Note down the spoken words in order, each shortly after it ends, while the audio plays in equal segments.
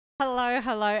Hello,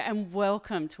 hello, and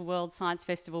welcome to World Science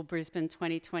Festival Brisbane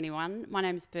 2021. My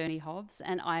name is Bernie Hobbs,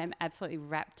 and I am absolutely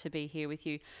rapt to be here with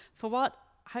you for what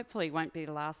hopefully won't be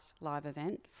the last live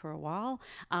event for a while,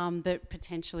 but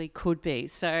potentially could be.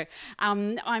 So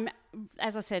I'm,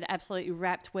 as I said, absolutely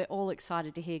rapt. We're all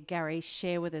excited to hear Gary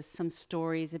share with us some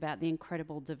stories about the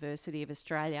incredible diversity of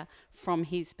Australia from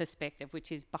his perspective,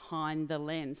 which is behind the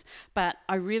lens. But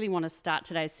I really want to start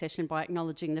today's session by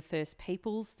acknowledging the First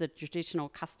Peoples, the traditional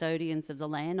custodians of the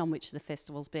land on which the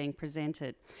festival's being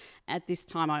presented. At this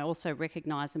time, I also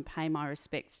recognise and pay my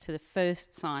respects to the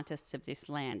first scientists of this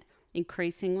land.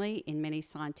 Increasingly, in many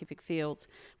scientific fields,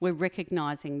 we're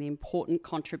recognising the important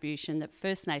contribution that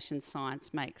First Nations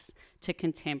science makes to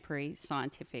contemporary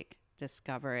scientific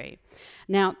discovery.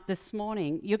 Now, this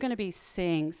morning, you're going to be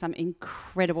seeing some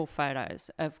incredible photos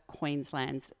of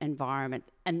Queensland's environment.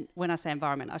 And when I say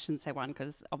environment, I shouldn't say one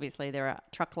because obviously there are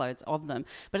truckloads of them,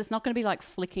 but it's not going to be like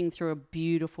flicking through a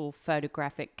beautiful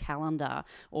photographic calendar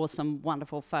or some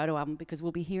wonderful photo album, because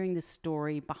we'll be hearing the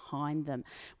story behind them.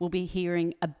 We'll be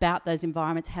hearing about those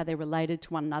environments, how they're related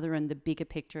to one another, and the bigger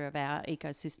picture of our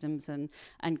ecosystems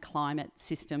and climate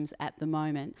systems at the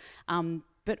moment.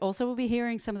 But also we'll be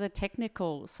hearing some of the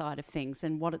technical side of things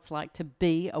and what it's like to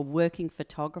be a working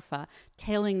photographer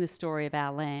telling the story of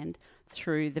our land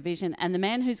through the vision. And the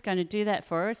man who's going to do that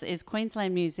for us is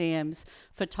Queensland Museum's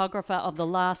photographer of the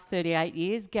last 38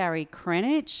 years, Gary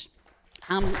Cranitch.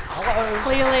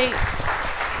 Hello.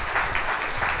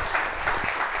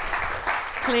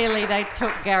 Clearly they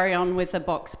took Gary on with a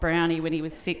box brownie when he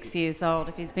was 6 years old,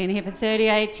 if he's been here for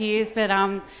 38 years. But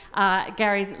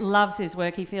Gary loves his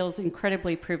work. He feels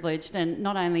incredibly privileged, and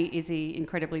not only is he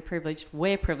incredibly privileged,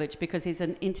 we're privileged because he's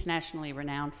an internationally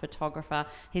renowned photographer.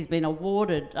 He's been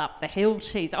awarded up the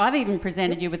hilt. I've even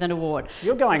presented you with an award.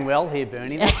 You're going well here,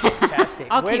 Bernie. That's fantastic.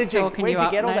 I'll keep talking you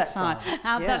up, get all no that time.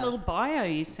 from? That little bio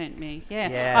you sent me,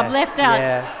 Yeah.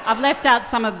 I've left out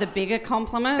some of the bigger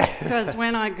compliments because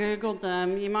when I Googled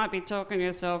them, you might be talking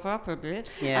yourself up a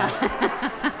bit. Yeah.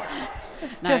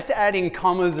 It's just adding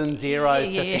commas and zeros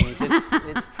to things.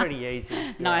 It's pretty easy.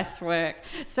 Yeah. Nice work.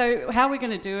 So how we're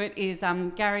going to do it is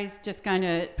Gary's just going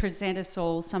to present us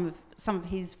all some of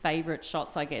his favourite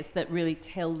shots, I guess, that really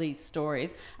tell these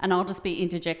stories. And I'll just be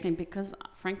interjecting because,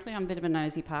 frankly, I'm a bit of a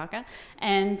nosy Parker,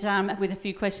 and with a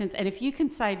few questions. And if you can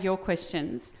save your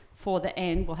questions for the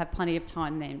end, we'll have plenty of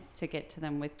time then to get to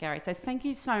them with Gary. So thank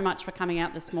you so much for coming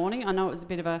out this morning. I know it was a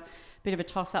bit of a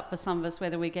toss-up for some of us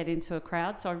whether we get into a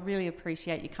crowd, so I really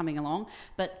appreciate you coming along.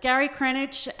 But Gary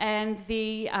Cranitch and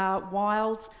the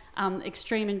wild,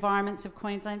 extreme environments of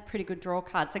Queensland, pretty good draw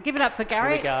card. So give it up for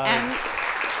Gary. Here we go.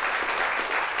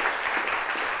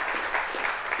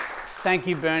 Thank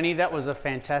you, Bernie. That was a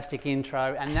fantastic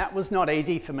intro, and that was not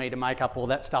easy for me to make up all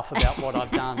that stuff about what I've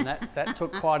done. That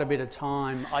took quite a bit of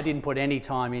time. I didn't put any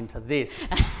time into this.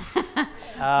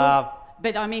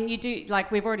 But I mean, you do,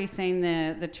 like we've already seen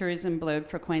the tourism blurb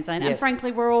for Queensland, and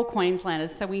frankly, we're all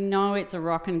Queenslanders, so we know it's a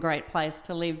rockin' great place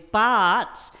to live.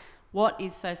 But what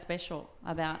is so special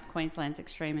about Queensland's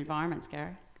extreme environments,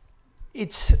 Gary?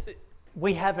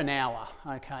 We have an hour,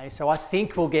 okay? So I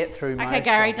think we'll get through most of it. Okay,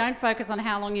 Gary, don't focus on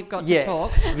how long you've got to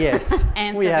talk. Yes,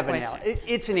 Answer we have the an question. hour.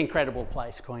 It's an incredible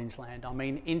place, Queensland. I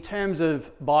mean, in terms of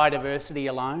biodiversity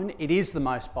alone, it is the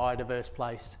most biodiverse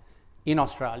place in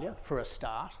Australia, for a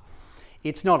start.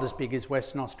 It's not as big as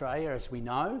Western Australia, as we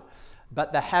know,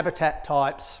 but the habitat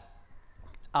types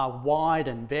are wide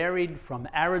and varied, from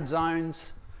arid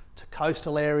zones to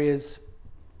coastal areas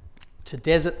to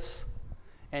deserts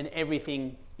and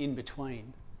everything in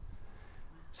between.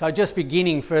 So just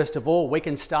beginning, first of all, we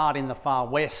can start in the far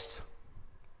west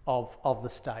of the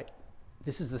state.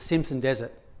 This is the Simpson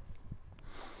Desert.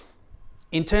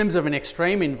 In terms of an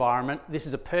extreme environment, this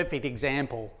is a perfect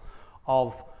example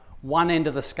of one end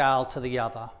of the scale to the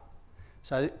other.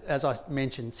 So as I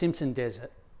mentioned, Simpson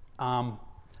Desert, low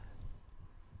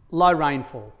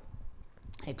rainfall,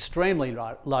 extremely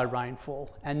low rainfall,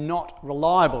 and not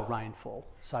reliable rainfall,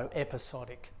 so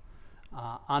episodic.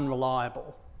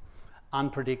 Unreliable,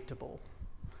 unpredictable,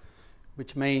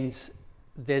 which means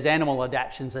there's animal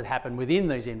adaptations that happen within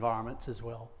these environments as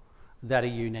well that are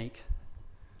unique.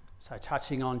 So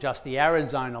touching on just the arid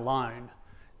zone alone,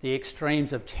 the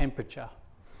extremes of temperature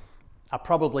are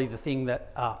probably the thing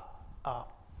that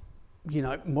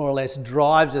more or less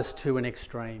drives us to an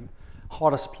extreme.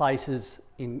 Hottest places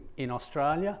in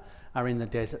Australia are in the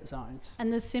desert zones.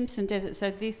 And the Simpson Desert,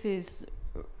 so this is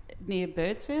near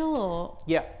Birdsville, or?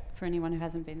 Yeah. For anyone who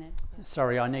hasn't been there.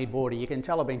 Sorry, I need water. You can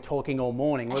tell I've been talking all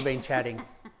morning. We've been chatting.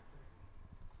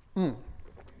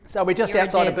 So we're just You're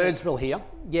outside of desert. Birdsville here.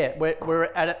 Yeah, we're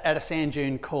at a sand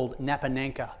dune called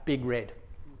Napananka, Big Red,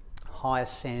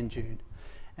 highest sand dune.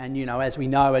 And you know, as we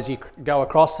know, as you go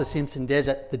across the Simpson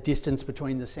Desert, the distance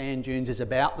between the sand dunes is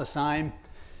about the same,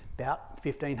 about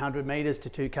 1,500 metres to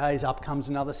 2 k's. Up comes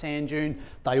another sand dune.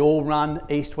 They all run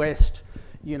east-west,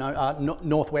 you know,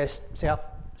 northwest,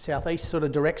 southeast sort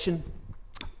of direction,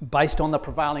 based on the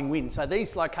prevailing wind. So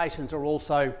these locations are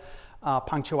also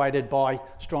punctuated by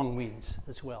strong winds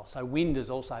as well. So wind is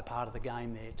also part of the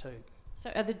game there too. So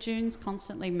are the dunes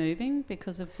constantly moving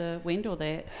because of the wind, or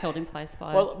they're held in place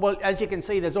by... Well, as you can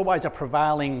see, there's always a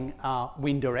prevailing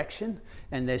wind direction,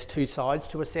 and there's two sides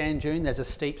to a sand dune. There's a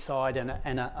steep side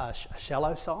and a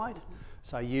shallow side.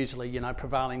 So usually, you know,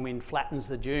 prevailing wind flattens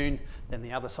the dune, then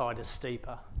the other side is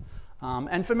steeper.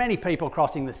 And for many people,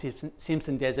 crossing the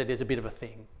Simpson Desert is a bit of a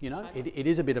thing, you know, it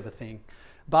is a bit of a thing.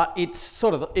 But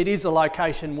it is a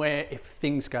location where if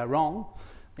things go wrong,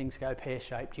 things go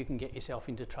pear-shaped, you can get yourself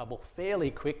into trouble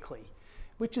fairly quickly,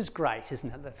 which is great,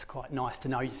 isn't it? That's quite nice to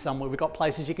know somewhere. We've got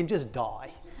places you can just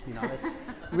die, you know, that's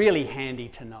really handy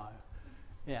to know.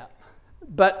 Yeah.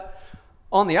 But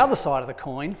on the other side of the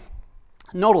coin,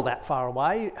 not all that far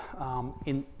away,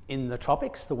 in the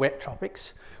tropics, the wet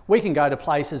tropics, we can go to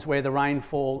places where the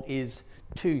rainfall is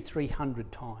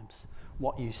 200-300 times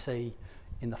what you see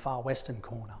in the far western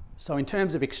corner. So in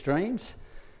terms of extremes,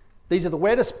 these are the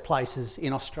wettest places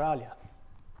in Australia,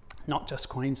 not just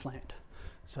Queensland.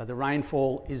 So the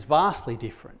rainfall is vastly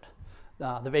different,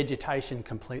 the vegetation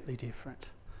completely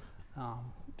different.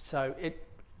 So it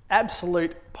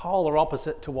absolute polar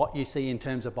opposite to what you see in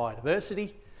terms of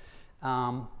biodiversity.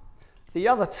 The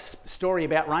other story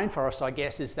about rainforest, I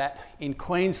guess, is that in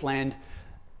Queensland,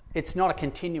 it's not a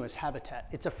continuous habitat,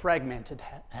 it's a fragmented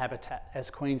habitat. As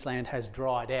Queensland has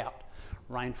dried out,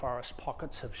 rainforest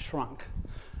pockets have shrunk.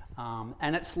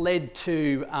 And it's led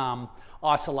to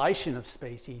isolation of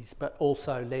species, but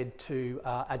also led to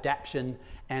adaptation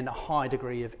and a high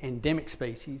degree of endemic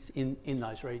species in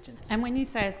those regions. And when you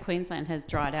say as Queensland has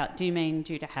dried out, do you mean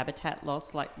due to habitat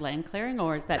loss like land clearing,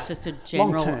 or is that just a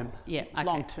general... Long term. Yeah, okay.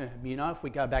 Long term, you know, if we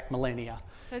go back millennia.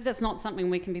 So that's not something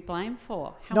we can be blamed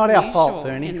for? How Not our fault,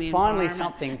 unusual in Bernie. the Finally environment.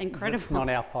 something Incredible. that's not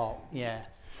our fault, yeah.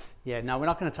 Yeah, no, we're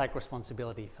not going to take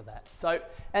responsibility for that. So,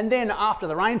 and then after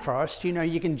the rainforest, you know,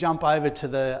 you can jump over to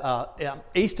the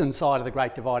eastern side of the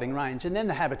Great Dividing Range, and then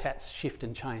the habitats shift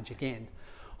and change again.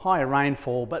 Higher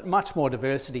rainfall, but much more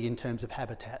diversity in terms of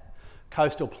habitat.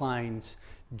 Coastal plains,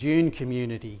 dune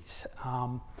communities,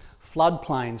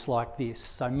 floodplains like this.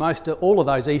 So all of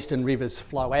those eastern rivers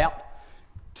flow out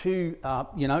to,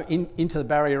 you know, into the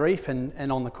Barrier Reef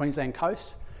and on the Queensland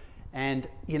coast. And,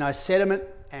 you know, sediment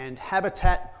and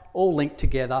habitat all linked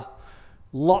together,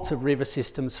 lots of river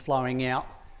systems flowing out,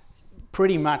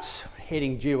 pretty much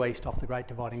heading due east off the Great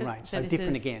Dividing Range. So this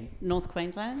different is again. North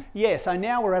Queensland? Yeah, so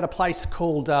now we're at a place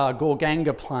called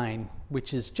Gorganga Plain,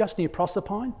 which is just near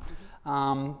Proserpine.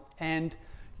 And,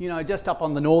 you know, just up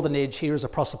on the northern edge here is a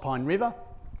Proserpine River.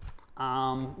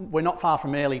 We're not far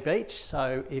from Early Beach,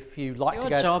 so if you like to go...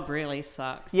 Your job really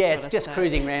sucks. Yeah, it's just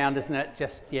cruising around, isn't it?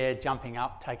 Just, yeah, jumping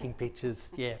up, taking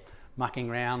pictures, yeah, mucking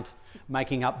around,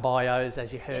 making up bios,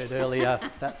 as you heard earlier,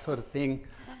 that sort of thing.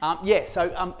 Yeah, so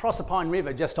Proserpine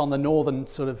River, just on the northern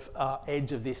sort of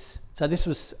edge of this. So this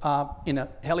was in a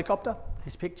helicopter,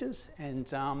 these pictures,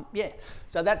 and yeah,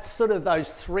 so that's sort of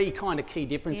those three kind of key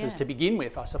differences to begin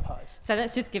with, I suppose. So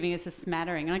that's just giving us a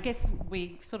smattering, and I guess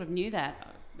we sort of knew that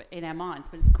in our minds,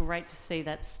 but it's great to see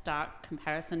that stark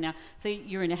comparison now. So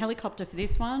you're in a helicopter for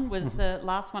this one. Was the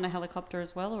last one a helicopter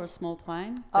as well, or a small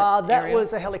plane? That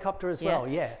was a helicopter as well,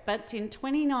 yeah. But in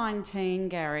 2019,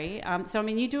 Gary, so I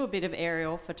mean, you do a bit of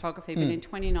aerial photography, but in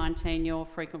 2019, your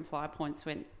frequent flyer points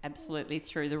went absolutely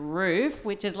through the roof,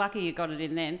 which is lucky you got it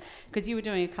in then, because you were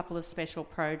doing a couple of special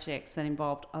projects that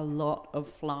involved a lot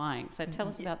of flying. So tell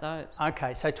us about those.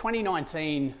 Okay, so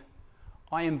 2019...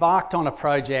 I embarked on a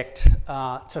project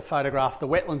to photograph the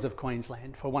wetlands of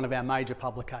Queensland for one of our major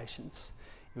publications.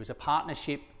 It was a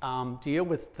partnership deal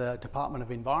with the Department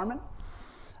of Environment.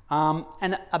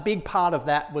 And a big part of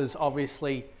that was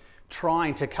obviously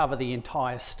trying to cover the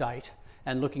entire state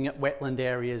and looking at wetland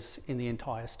areas in the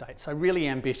entire state. So really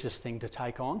ambitious thing to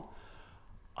take on.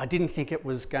 I didn't think it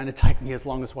was going to take me as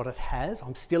long as what it has.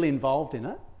 I'm still involved in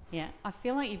it. Yeah, I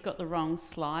feel like you've got the wrong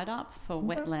slide up for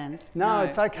wetlands. No,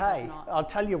 it's okay. I'll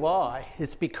tell you why.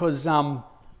 It's because,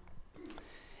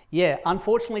 yeah,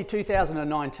 unfortunately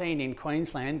 2019 in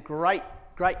Queensland, great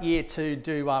year to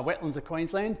do wetlands of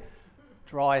Queensland,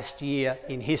 driest year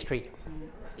in history.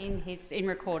 In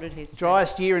recorded history.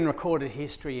 Driest year in recorded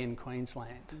history in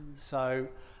Queensland. So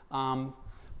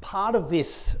part of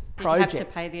this Did project... you have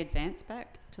to pay the advance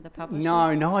back to the publishers?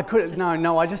 No, I couldn't.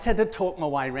 No, I just had to talk my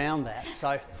way around that.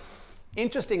 So,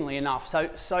 interestingly enough, so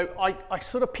I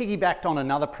sort of piggybacked on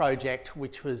another project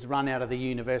which was run out of the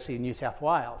University of New South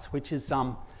Wales, which is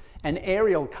an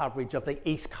aerial coverage of the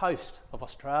east coast of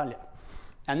Australia.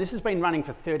 And this has been running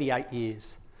for 38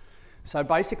 years. So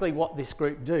basically what this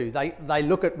group do, they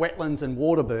look at wetlands and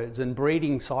water birds and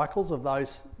breeding cycles of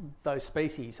those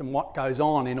species and what goes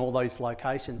on in all those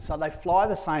locations. So they fly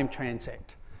the same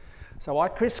transect. So I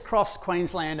crisscrossed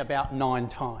Queensland about 9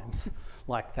 times,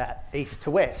 like that, east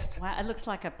to west. Wow, it looks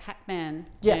like a Pac-Man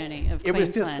journey of Queensland. It was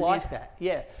just like that,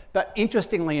 yeah. But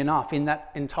interestingly enough, in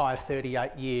that entire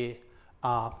 38-year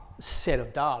set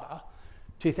of data,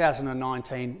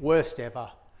 2019, worst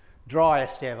ever,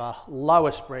 driest ever,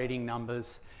 lowest breeding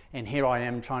numbers, and here I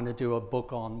am trying to do a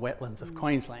book on wetlands of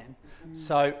Queensland.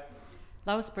 So,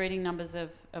 lowest breeding numbers of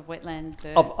wetland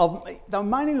birds. They're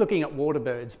mainly looking at water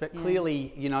birds, but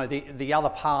clearly, you know, the other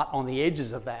part on the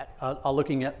edges of that are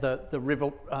looking at the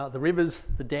rivers,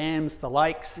 the dams, the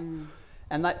lakes,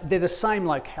 and they're the same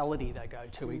locality they go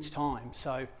to each time.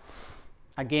 So,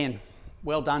 again,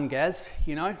 well done, Gaz.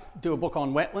 You know, do a book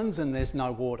on wetlands and there's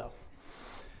no water.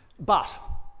 But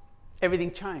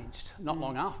everything changed not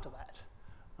long after that.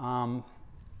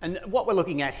 And what we're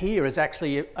looking at here is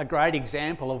actually a great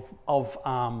example of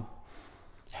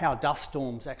how dust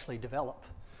storms actually develop.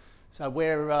 So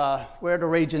we're at a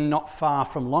region not far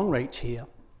from Longreach here,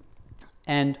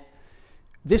 and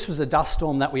this was a dust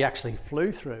storm that we actually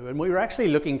flew through, and we were actually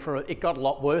looking for, it got a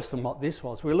lot worse than what this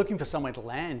was. We were looking for somewhere to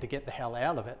land to get the hell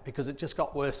out of it because it just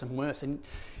got worse and worse. And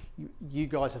you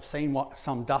guys have seen what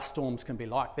some dust storms can be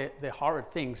like. They're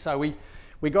horrid things. So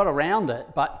we got around it,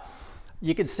 but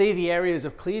you could see the areas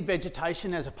of cleared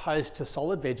vegetation as opposed to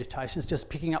solid vegetation. It's just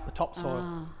picking up the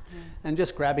topsoil and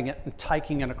just grabbing it and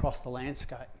taking it across the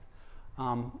landscape.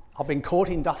 I've been caught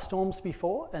in dust storms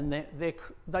before, and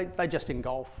they just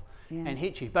engulf and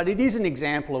hit you. But it is an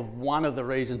example of one of the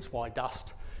reasons why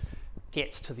dust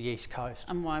gets to the east coast.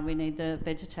 And why we need the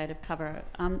vegetative cover.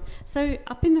 So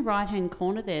up in the right-hand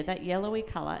corner there, that yellowy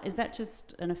colour, is that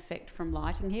just an effect from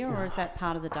lighting here, or is that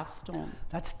part of the dust storm?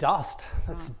 That's dust.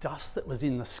 That's dust that was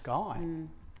in the sky.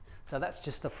 So that's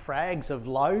just the frags of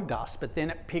low dust, but then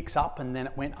it picks up and then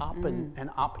it went up and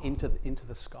up into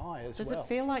the sky as well. Does it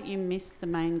feel like you missed the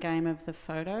main game of the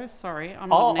photo? Sorry, I'm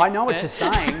not an expert. I know what you're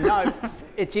saying. No,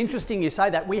 it's interesting you say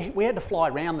that. We had to fly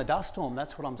around the dust storm.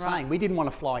 That's what I'm saying. We didn't want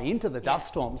to fly into the dust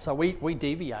storm, so we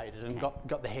deviated and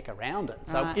got the heck around it.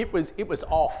 So it was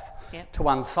off to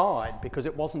one side because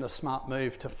it wasn't a smart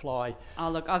move to fly. Oh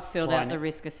look, I've filled out the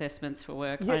risk assessments for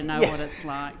work. I know what it's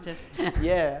like. Just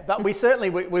but we certainly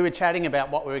we were chatting about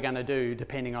what we were going to do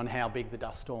depending on how big the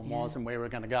dust storm was and where we were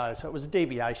going to go. So it was a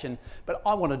deviation, but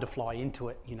I wanted to fly into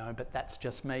it, you know, but that's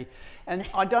just me. And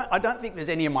I don't think there's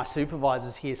any of my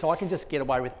supervisors here, so I can just get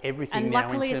away with everything now in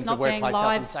terms of workplace health and safety. And luckily it's not being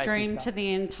live streamed to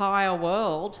the entire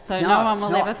world, so no one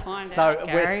will ever find out, So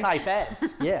Gary. we're safe as,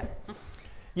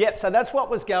 Yep, so that's what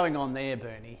was going on there,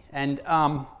 Bernie. And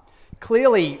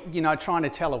clearly, you know, trying to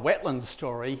tell a wetlands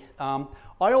story,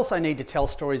 I also need to tell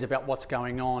stories about what's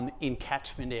going on in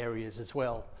catchment areas as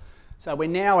well. So we're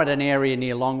now at an area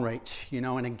near Longreach, you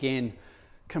know, and again,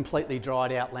 completely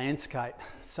dried out landscape.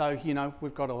 So, you know,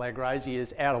 we've got all our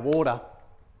graziers out of water,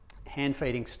 hand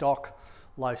feeding stock,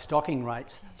 low stocking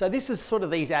rates. So this is sort of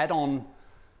these add-on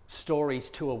stories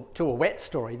to a wet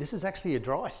story. This is actually a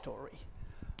dry story.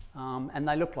 And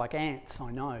they look like ants,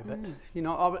 I know, but you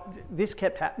know, this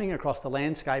kept happening across the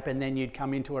landscape, and then you'd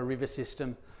come into a river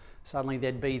system. Suddenly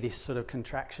there'd be this sort of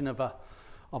contraction of a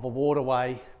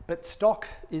waterway. But stock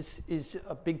is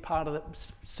a big part of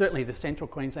certainly the central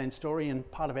Queensland story and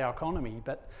part of our economy.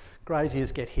 But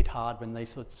graziers get hit hard when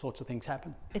these sorts of things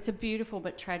happen. It's a beautiful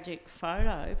but tragic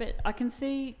photo, but I can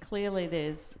see clearly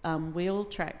there's wheel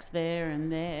tracks there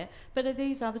and there. But are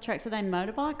these other tracks, are they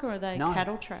motorbike or are they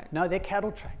cattle tracks? No, they're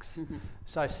cattle tracks.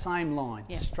 So same line,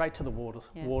 straight to the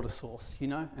water source, you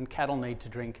know, and cattle need to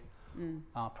drink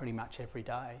pretty much every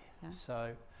day.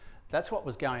 So that's what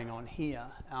was going on here.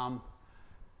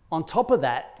 On top of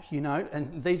that, you know,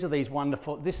 and these are these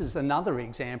wonderful, this is another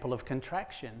example of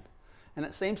contraction. And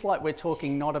it seems like we're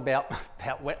talking not about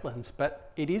wetlands,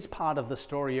 but it is part of the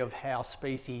story of how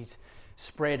species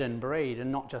spread and breed,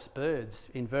 and not just birds,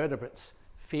 invertebrates,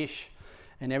 fish,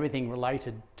 and everything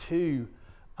related to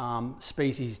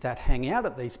species that hang out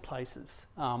at these places.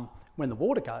 When the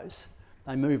water goes,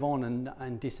 they move on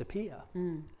and disappear.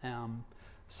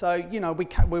 So, you know,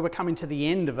 we were coming to the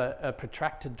end of a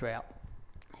protracted drought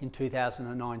in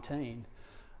 2019.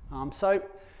 So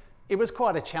it was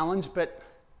quite a challenge, but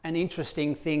an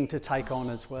interesting thing to take on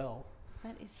as well.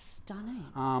 That is stunning.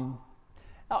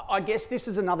 I guess this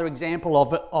is another example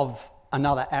of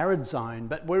another arid zone,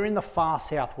 but we're in the far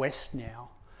southwest now.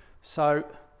 So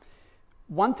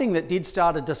one thing that did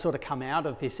started to sort of come out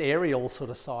of this aerial sort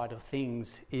of side of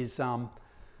things is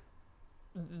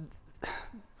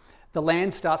the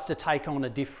land starts to take on a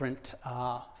different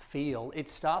feel. It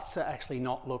starts to actually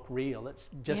not look real. It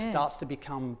just starts to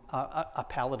become a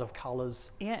palette of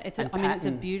colours. Yeah, it's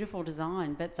a beautiful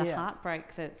design, but the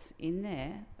heartbreak that's in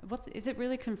there. Is it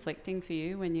really conflicting for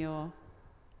you when you're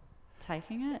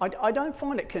taking it? I don't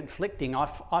find it conflicting.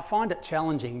 I find it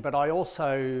challenging, but I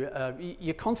also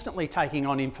you're constantly taking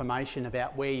on information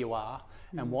about where you are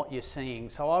and what you're seeing.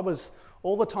 So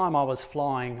all the time I was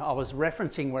flying, I was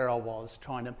referencing where I was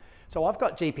trying to. So I've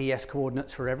got GPS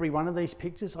coordinates for every one of these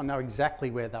pictures. I know exactly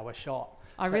where they were shot.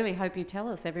 I really hope you tell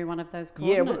us every one of those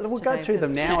coordinates. Yeah, we'll go through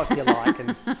them now if you like,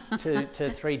 and to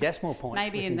 3 decimal points.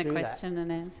 Maybe in the question and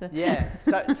answer. Yeah.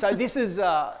 So this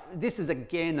is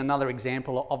again another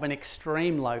example of an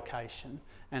extreme location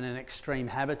and an extreme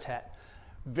habitat.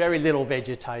 Very little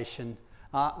vegetation.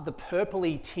 The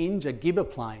purpley tinge are gibber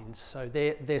plains, so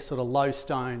they're sort of low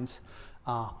stones.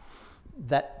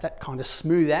 That kind of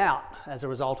smooth out as a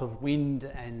result of wind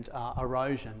and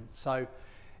erosion. So,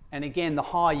 and again, the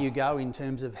higher you go in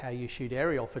terms of how you shoot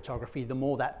aerial photography, the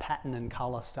more that pattern and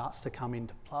colour starts to come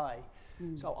into play.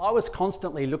 So I was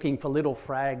constantly looking for little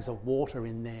frags of water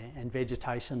in there and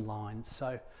vegetation lines.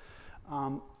 So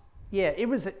yeah, it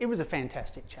was a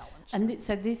fantastic challenge. And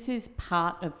so this is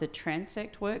part of the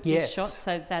transect work you shot,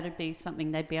 so that'd be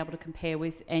something they'd be able to compare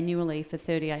with annually for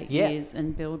 38 years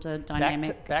and build a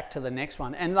dynamic... Back to the next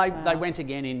one. And they went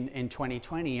again in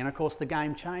 2020, and of course the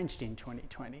game changed in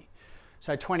 2020.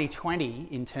 So 2020,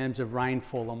 in terms of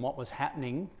rainfall and what was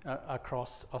happening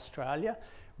across Australia,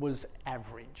 was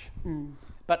average.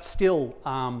 But still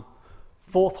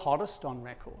 4th hottest on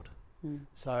record.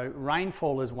 So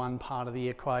rainfall is one part of the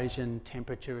equation,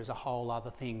 temperature is a whole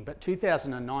other thing. But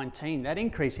 2019, that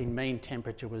increase in mean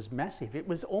temperature was massive. It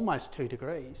was almost 2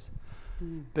 degrees.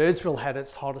 Birdsville had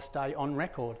its hottest day on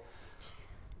record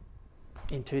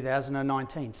in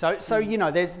 2019. So you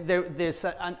know, there's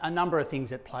a number of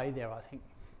things at play there, I think.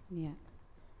 Yeah.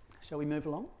 Shall we move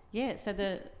along? Yeah,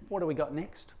 so what do we got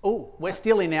next? Oh, we're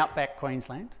still in outback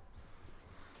Queensland.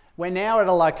 We're now at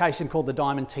a location called the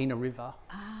Diamantina River.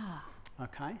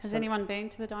 Okay. Has anyone been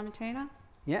to the Diamantina?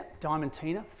 Yeah,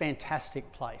 Diamantina,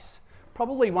 fantastic place.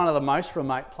 Probably one of the most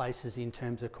remote places in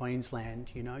terms of Queensland.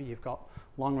 You know, you've got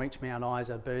Longreach, Mount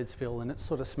Isa, Birdsville, and it's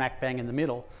sort of smack bang in the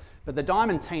middle. But the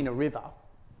Diamantina River,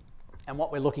 and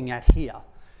what we're looking at here,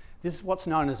 this is what's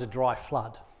known as a dry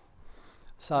flood.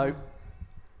 So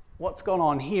what's gone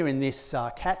on here in this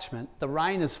catchment, the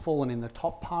rain has fallen in the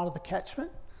top part of the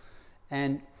catchment,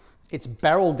 and it's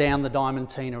barreled down the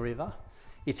Diamantina River.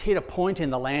 It's hit a point in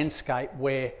the landscape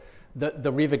where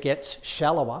the river gets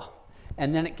shallower,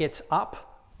 and then it gets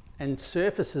up and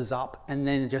surfaces up and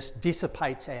then just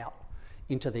dissipates out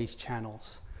into these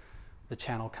channels, the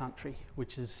channel country,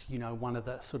 which is, you know, one of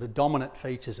the sort of dominant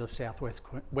features of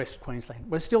West Queensland.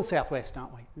 We're still southwest,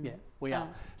 aren't we? Yeah, we are.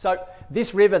 So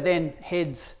this river then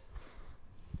heads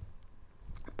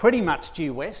pretty much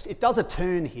due west. It does a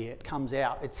turn here, it comes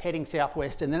out, it's heading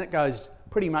southwest, and then it goes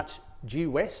pretty much due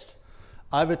west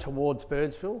over towards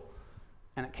Birdsville,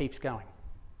 and it keeps going.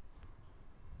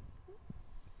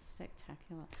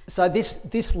 Spectacular. So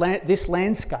this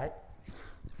landscape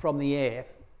from the air,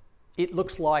 it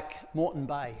looks like Moreton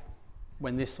Bay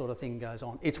when this sort of thing goes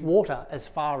on. It's water as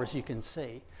far as you can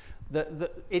see.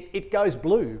 It goes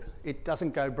blue, it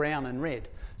doesn't go brown and red.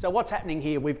 So what's happening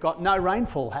here, we've got no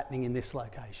rainfall happening in this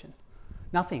location,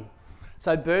 nothing.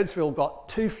 So Birdsville got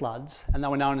 2 floods, and they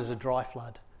were known as a dry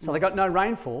flood. So they got no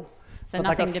rainfall. So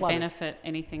nothing to benefit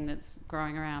anything that's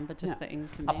growing around, but just the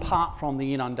inconvenience. Apart from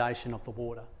the inundation of the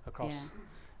water across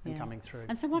and coming through.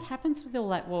 And so what happens with all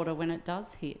that water when it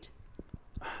does hit?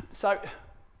 So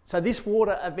this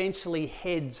water eventually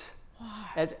heads,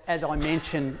 as I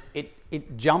mentioned,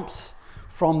 it jumps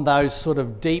from those sort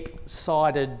of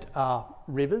deep-sided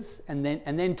rivers and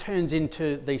then turns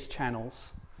into these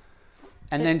channels.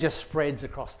 And then just spreads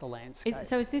across the landscape.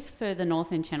 So is this further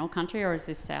north in Channel Country, or is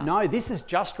this south? No, this is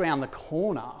just round the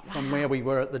corner from where we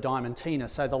were at the Diamantina.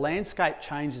 So the landscape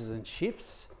changes and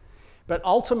shifts, but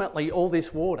ultimately all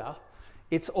this water,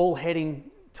 it's all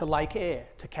heading to Lake Eyre,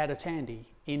 to Katatandi,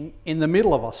 in the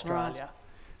middle of Australia. Right.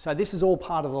 So this is all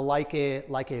part of the Lake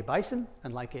Eyre Basin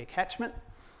and Lake Eyre catchment.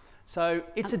 So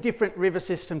it's a different river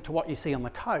system to what you see on the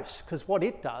coast, because what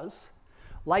it does,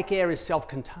 Lake Eyre is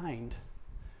self-contained.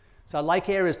 So Lake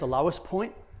Eyre is the lowest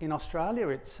point, in Australia.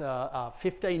 It's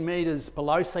 15 metres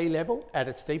below sea level at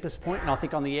its deepest point, and I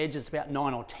think on the edge it's about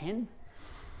 9 or 10.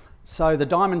 So the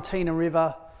Diamantina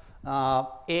River,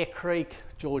 Eyre Creek,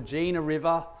 Georgina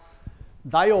River,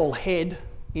 they all head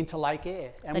into Lake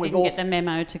Eyre. And they didn't get the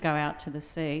memo to go out to the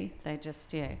sea. They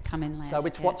just, come inland. So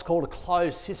it's what's called a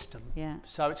closed system. Yeah.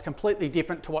 So it's completely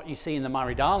different to what you see in the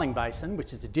Murray-Darling Basin,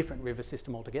 which is a different river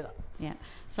system altogether. Yeah.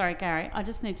 Sorry, Gary, I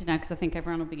just need to know, because I think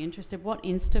everyone will be interested, what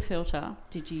Instafilter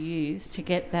did you use to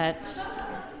get that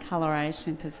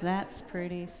coloration? Because that's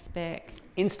pretty spec.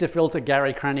 Instafilter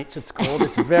Gary Cranitch, it's called.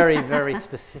 It's very, very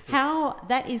specific.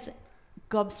 That is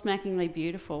gobsmackingly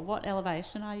beautiful. What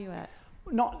elevation are you at?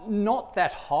 Not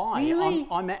that high. Really?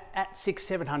 I'm at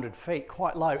 600-700 feet,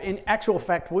 quite low. In actual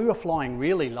fact, we were flying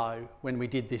really low when we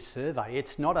did this survey.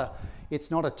 It's not a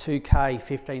 2K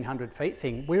 1500 feet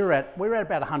thing. We're at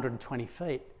about 120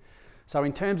 feet. So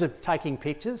in terms of taking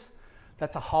pictures,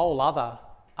 that's a whole other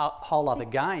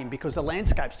game, because the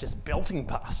landscape's just belting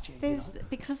past you.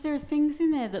 Because there are things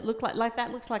in there that look like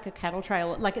that looks like a cattle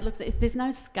trail. Like there's no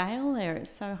scale there.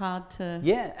 It's so hard to.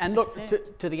 Yeah, and look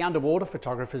to the underwater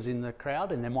photographers in the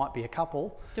crowd, and there might be a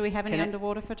couple. Do we have any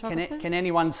underwater photographers? Can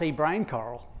anyone see brain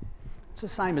coral? It's the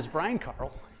same as brain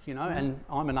coral, and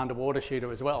I'm an underwater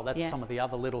shooter as well. That's some of the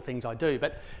other little things I do.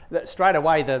 But straight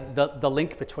away, the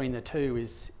link between the two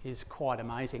is quite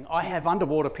amazing. I have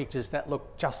underwater pictures that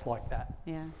look just like that.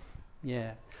 Yeah.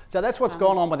 Yeah. So that's what's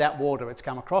gone on with that water. It's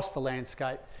come across the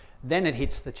landscape, then it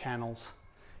hits the channels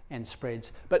and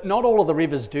spreads. But not all of the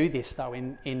rivers do this, though,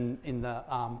 in the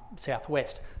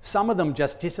southwest. Some of them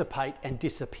just dissipate and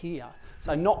disappear.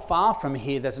 So not far from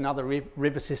here, there's another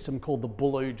river system called the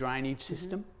Bulloo Drainage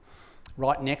System,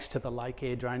 right next to the Lake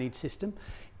Eyre Drainage System.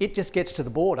 It just gets to the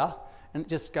border and it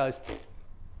just goes...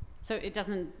 So it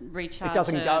doesn't recharge. It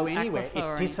doesn't go anywhere.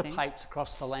 It dissipates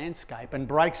across the landscape and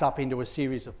breaks up into a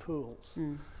series of pools.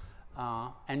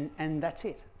 And that's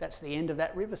it. That's the end of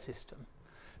that river system.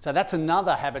 So that's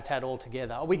another habitat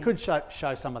altogether. We could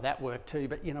show some of that work too,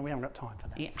 but we haven't got time for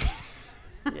that. Yeah.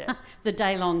 Yeah. The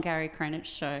day-long Gary Cranitch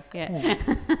show. Yeah.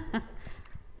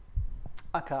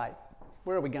 Okay,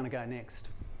 where are we going to go next?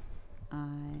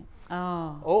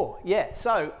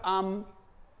 So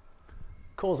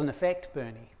cause and effect,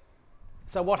 Bernie.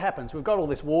 So what happens? We've got all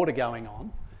this water going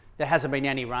on. There hasn't been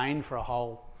any rain for a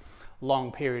whole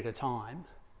long period of time.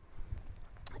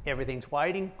 Everything's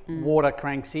waiting. Water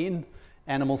cranks in.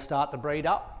 Animals start to breed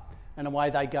up, and away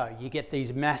they go. You get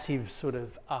these massive sort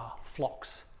of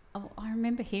flocks. Oh, I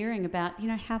remember hearing about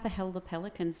how the hell the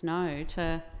pelicans know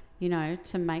to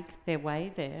make their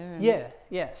way there.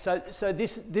 Yeah. So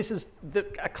this is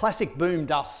a classic boom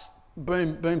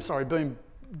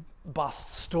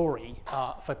bust story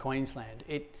for Queensland.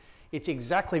 It's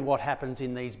exactly what happens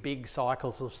in these big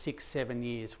cycles of 6-7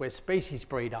 years where species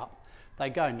breed up. They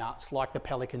go nuts like the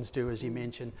pelicans do, as you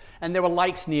mentioned. And there were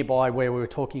lakes nearby where we were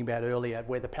talking about earlier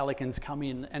where the pelicans come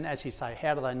in, and as you say,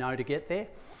 how do they know to get there?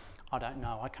 I don't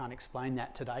know. I can't explain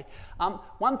that today.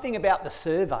 One thing about the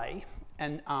survey,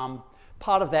 and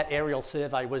part of that aerial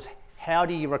survey was how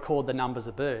do you record the numbers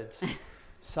of birds?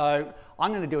 So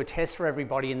I'm going to do a test for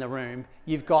everybody in the room.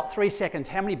 You've got 3 seconds.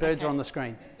 How many birds are on the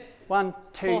screen? 1,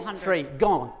 2, 400. 3.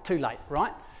 Gone. Too late,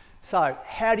 right? So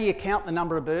how do you count the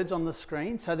number of birds on the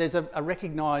screen? So there's a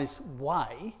recognised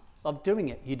way of doing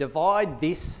it. You divide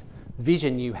this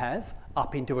vision you have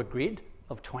up into a grid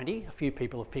of 20. A few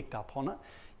people have picked up on it.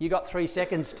 You've got 3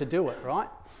 seconds to do it, right?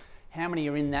 How many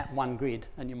are in that one grid?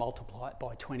 And you multiply it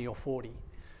by 20 or 40.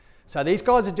 So these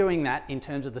guys are doing that in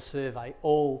terms of the survey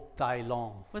all day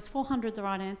long. Was 400 the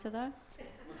right answer though?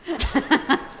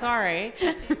 Sorry.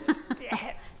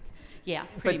 Yeah,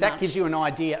 pretty but that much. gives you an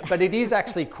idea. But it is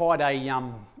actually quite a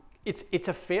it's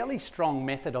a fairly strong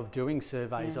method of doing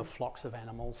surveys of flocks of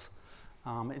animals.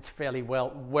 It's fairly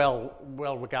well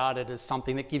regarded as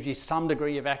something that gives you some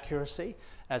degree of accuracy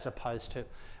as opposed to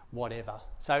whatever.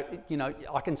 So,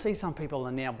 I can see some people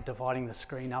are now dividing the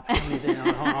screen up. How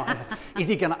many is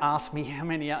he going to ask me how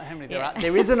many there are?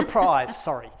 There isn't a prize,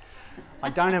 sorry. I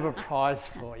don't have a prize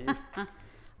for you.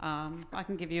 I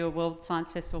can give you a World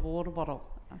Science Festival water bottle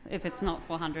if it's not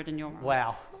 400 and you're right.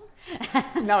 Wow.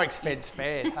 No expense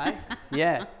spared, hey?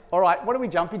 Yeah. All right, what do we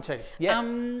jump into? Yeah.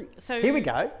 So here we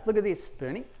go. Look at this,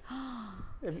 Bernie.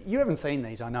 You haven't seen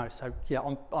these, I know. So, yeah,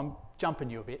 I'm jumping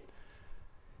you a bit.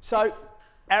 So,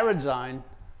 arid zone,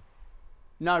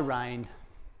 no rain.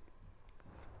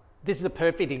 This is a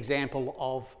perfect example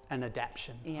of an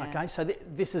adaptation. Yeah. Okay, so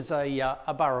this is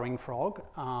a burrowing frog.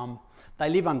 They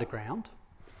live underground.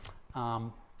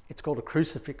 It's called a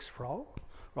crucifix frog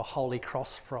or a holy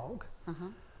cross frog.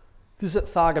 This is at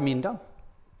Thargomindah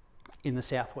in the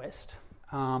southwest.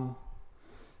 I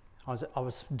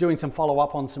was doing some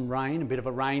follow-up on some rain, a bit of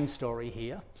a rain story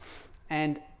here.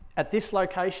 And at this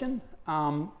location,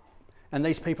 and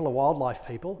these people are wildlife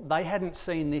people, they hadn't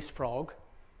seen this frog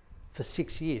for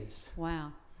 6 years.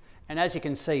 Wow. And as you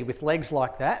can see, with legs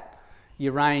like that,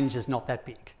 your range is not that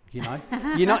big, you know.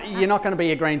 You're not going to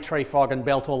be a green tree frog and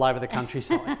belt all over the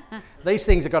countryside. These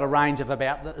things have got a range of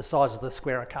about the size of the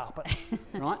square of carpet,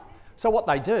 right? So what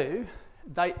they do,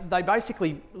 they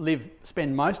basically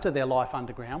spend most of their life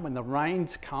underground. When the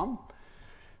rains come,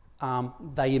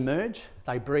 they emerge,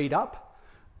 they breed up,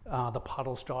 the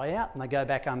puddles dry out, and they go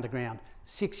back underground.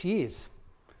 6 years.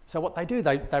 So what they do,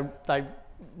 they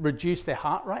reduce their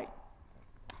heart rate,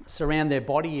 surround their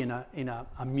body in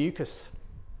a mucus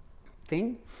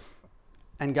thing,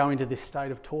 and go into this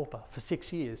state of torpor for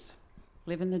 6 years.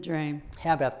 Living the dream.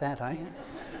 How about that, eh? Yeah.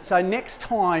 So next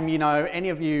time, you know, any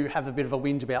of you have a bit of a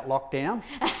whinge about lockdown.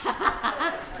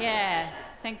 Yeah,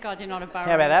 thank God you're not a burrow.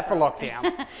 How about that for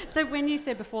lockdown? So when you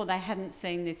said before they hadn't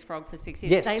seen this frog for 6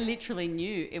 years, Yes. they literally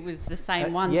knew it was the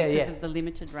same one yeah, because yeah. of the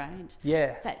limited range.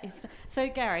 Yeah. That is so,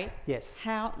 Gary. Yes.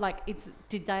 How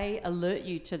did they alert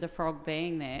you to the frog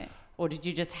being there, or did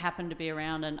you just happen to be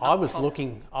around and I was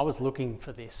looking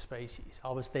for this species.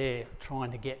 I was there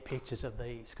trying to get pictures of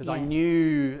these because I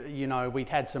knew, you know, we'd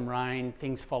had some rain,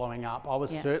 things following up. I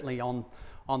was certainly on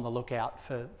the lookout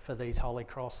for these Holy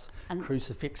Cross and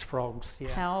crucifix frogs.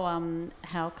 Yeah.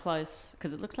 How close?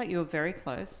 Because it looks like you were very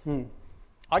close.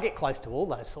 I get close to all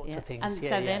those sorts of things. And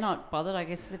so they're not bothered, I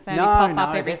guess, if they No, only pop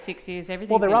up no, every 6 years, everything's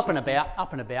Well, they're up interesting.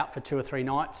 and about for 2 or 3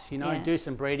 nights, you know, Yeah. do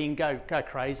some breeding, go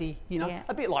crazy, you know, Yeah.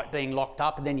 a bit like being locked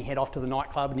up and then you head off to the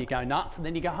nightclub and you go nuts and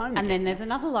then you go home And again. then there's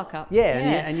another lockup. Yeah,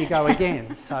 and you go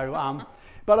again. So,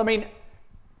 but I mean,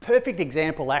 perfect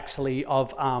example actually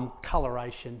of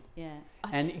coloration. Yeah.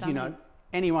 And, Stunning. you know,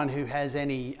 anyone who has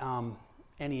any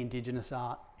Indigenous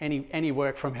art, any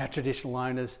work from our traditional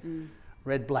owners,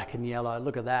 red, black and yellow,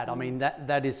 look at that. I mean,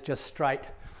 that is just straight.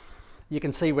 You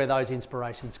can see where those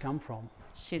inspirations come from.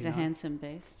 She's a handsome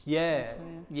beast. Yeah,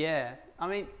 yeah. I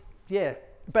mean, yeah.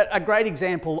 But a great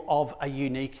example of a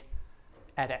unique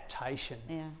adaptation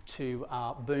to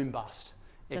boom bust,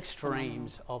 Just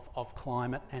extremes of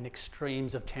climate and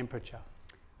extremes of temperature.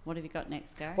 What have you got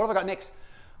next, Gary? What have I got next?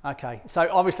 Okay, so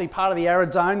obviously part of the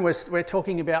arid zone, we're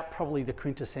talking about probably the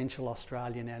quintessential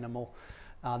Australian animal.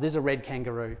 There's a red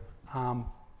kangaroo.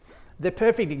 They're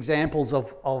perfect examples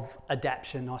of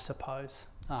adaptation, I suppose,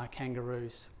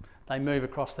 kangaroos. They move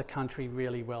across the country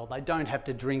really well. They don't have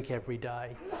to drink every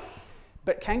day.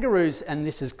 But kangaroos, and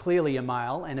this is clearly a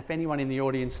male, and if anyone in the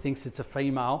audience thinks it's a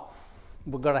female,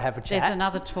 we've got to have a chat. There's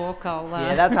another talk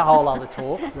Yeah, that's a whole other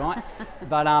talk, right?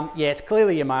 But yeah, it's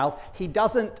clearly a male. He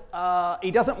doesn't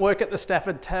work at the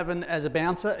Stafford Tavern as a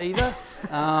bouncer either,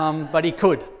 but he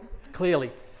could,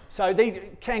 clearly. So these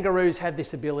kangaroos have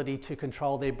this ability to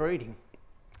control their breeding.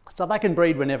 So they can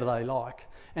breed whenever they like.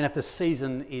 And if the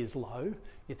season is low,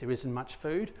 if there isn't much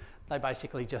food, they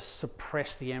basically just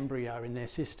suppress the embryo in their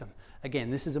system.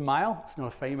 Again, this is a male, it's not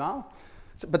a female.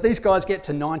 But these guys get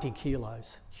to 90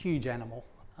 kilos, huge animal.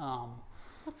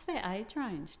 What's their age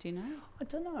range, do you know? I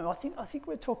don't know, I think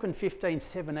we're talking 15,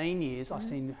 17 years, I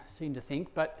seem to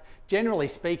think. But generally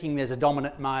speaking, there's a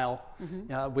dominant male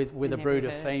with a brood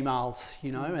of females,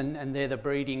 you know, and they're the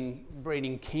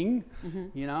breeding king,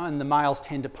 you know, and the males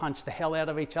tend to punch the hell out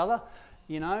of each other.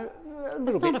 You know, a little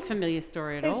bit. It's not a familiar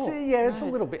story at all. Yeah, it's a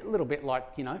little bit like,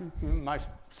 you know, most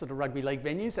sort of rugby league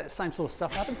venues, that same sort of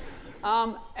stuff happens.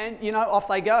 And, you know, off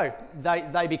they go.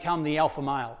 They become the alpha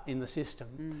male in the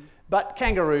system. But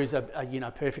kangaroos are, you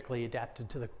know, perfectly adapted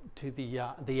to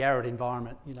the arid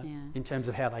environment, you know, in terms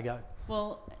of how they go.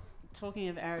 Well, talking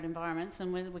of arid environments,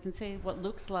 and we can see what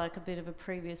looks like a bit of a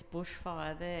previous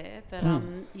bushfire there, but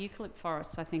eucalypt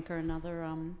forests, I think, are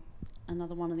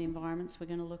another one of the environments we're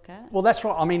going to look at. Well, that's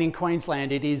right. I mean, in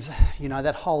Queensland, it is, you know,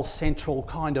 that whole central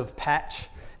kind of patch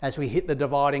as we hit the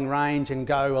dividing range and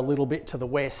go a little bit to the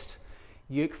west.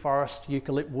 Euc forest,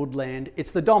 eucalypt woodland.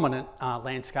 It's the dominant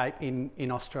landscape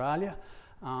in Australia.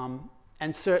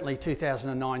 And certainly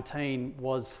 2019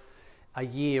 was a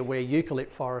year where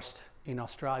eucalypt forest in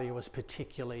Australia was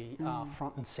particularly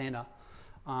front and centre.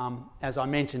 As I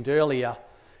mentioned earlier,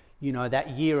 you know, that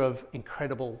year of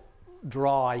incredible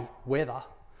dry weather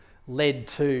led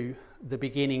to the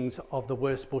beginnings of the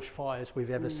worst bushfires we've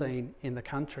ever seen in the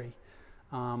country.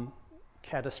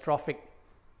 Catastrophic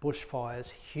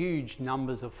bushfires, huge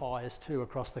numbers of fires too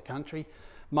across the country.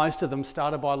 Most of them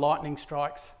started by lightning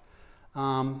strikes,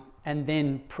 and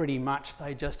then pretty much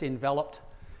they just enveloped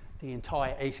the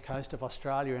entire east coast of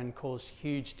Australia and caused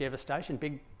huge devastation.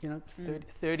 Big,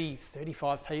 30,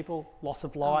 35 people, loss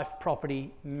of life,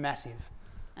 property, massive.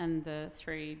 And the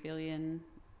 3 billion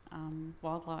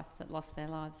wildlife that lost their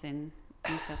lives in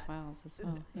New South Wales as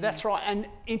well. Yeah. That's right. And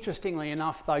interestingly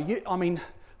enough, though,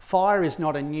 fire is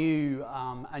not a new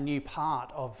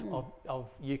part of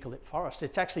eucalypt forest.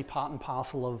 It's actually part and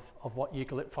parcel of what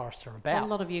eucalypt forests are about. A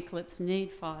lot of eucalypts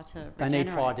need fire to regenerate. They need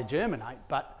fire to germinate,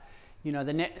 but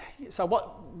so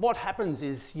what happens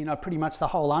is, pretty much the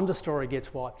whole understory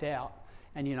gets wiped out,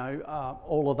 and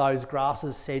all of those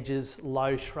grasses, sedges,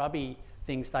 low shrubby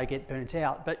things, they get burnt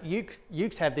out. But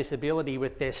ukes have this ability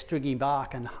with their stringy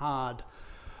bark and hard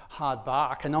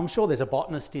bark, and I'm sure there's a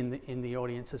botanist in the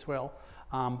audience as well.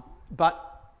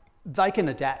 But they can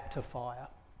adapt to fire,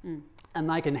 and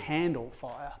they can handle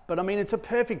fire. But I mean, it's a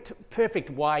perfect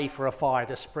way for a fire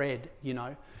to spread.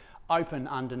 Open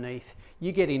underneath.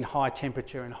 You get in high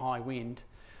temperature and high wind.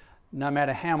 No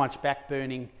matter how much back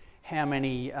burning, how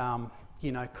many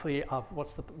cleared fire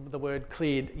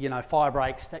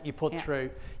breaks that you put through,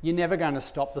 you're never going to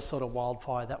stop the sort of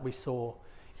wildfire that we saw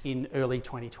in early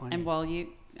 2020. And while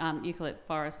eucalypt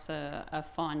forests are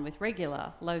fine with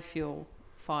regular low fuel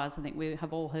fires, I think we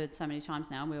have all heard so many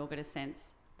times now, and we all get a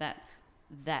sense that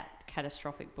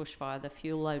catastrophic bushfire, the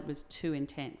fuel load was too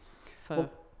intense for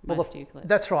most eucalypts.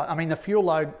 That's right. I mean, the fuel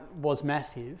load was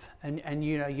massive, and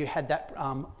you had that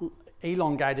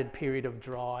elongated period of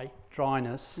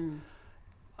dryness.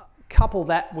 Couple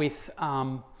that with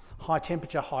high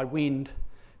temperature, high wind,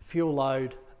 fuel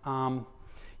load,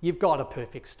 you've got a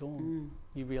perfect storm.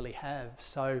 You really have.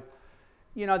 So,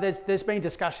 there's been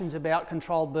discussions about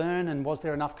controlled burn, and was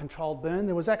there enough controlled burn?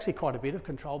 There was actually quite a bit of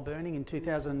controlled burning in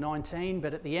 2019,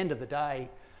 but at the end of the day,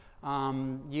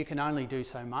 you can only do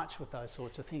so much with those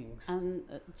sorts of things.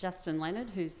 Justin Leonard,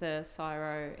 who's the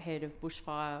CSIRO head of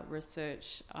bushfire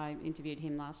research, I interviewed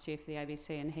him last year for the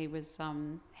ABC, and he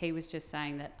was just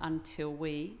saying that until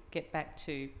we get back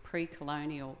to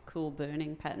pre-colonial cool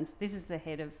burning patterns, this is the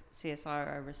head of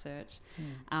CSIRO research,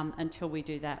 until we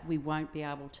do that, we won't be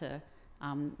able to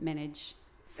manage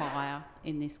fire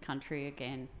in this country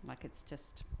again. Like, it's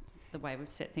just the way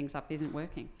we've set things up isn't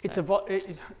working. So. It's a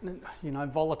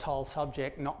volatile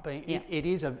subject. It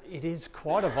is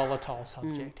quite a volatile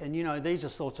subject, and these are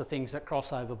sorts of things that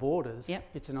cross over borders.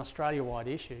 It's an Australia-wide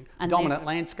issue, and dominant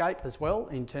landscape as well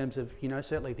in terms of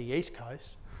certainly the east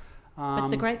coast. But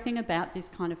the great thing about this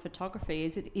kind of photography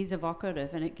is it is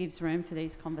evocative, and it gives room for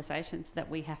these conversations that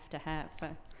we have to have. So.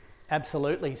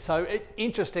 Absolutely. So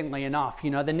interestingly enough,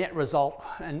 the net result,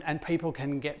 and people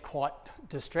can get quite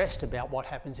distressed about what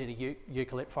happens in a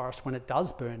eucalypt forest when it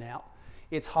does burn out.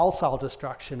 It's wholesale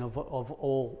destruction of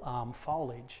all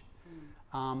foliage,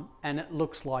 and it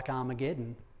looks like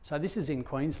Armageddon. So this is in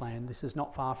Queensland. This is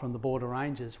not far from the border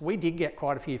ranges. We did get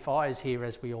quite a few fires here,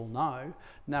 as we all know,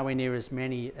 nowhere near as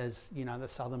many as the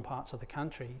southern parts of the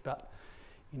country, but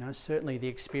certainly the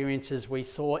experiences we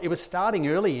saw, it was starting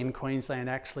early in Queensland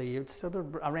actually. It's sort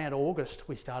of around August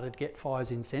we started to get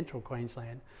fires in central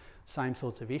Queensland, same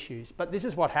sorts of issues. But this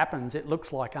is what happens. It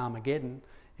looks like Armageddon.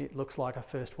 It looks like a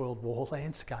First World War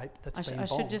landscape that's been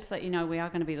bombed. I should just let you know we are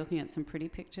going to be looking at some pretty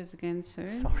pictures again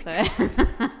soon.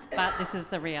 But this is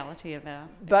the reality of our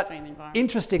extreme environment.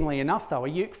 Interestingly enough though, a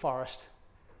euc forest,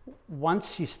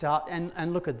 once you start,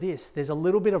 and look at this, there's a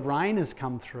little bit of rain has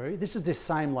come through. This is this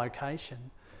same location.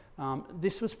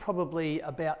 This was probably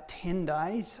about 10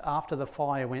 days after the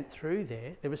fire went through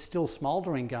there. There was still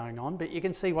smouldering going on, but you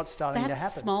can see what's starting to happen.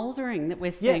 That's smouldering that we're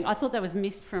seeing. I thought that was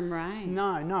mist from rain.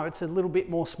 No, it's a little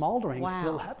bit more smouldering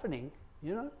still happening,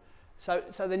 So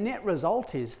the net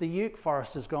result is the euc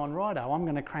forest has gone, righto, I'm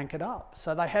going to crank it up.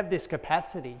 So they have this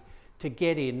capacity to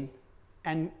get in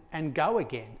and go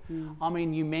again. I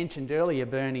mean, you mentioned earlier,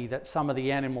 Bernie, that some of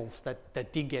the animals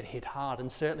that did get hit hard,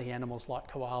 and certainly animals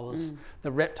like koalas,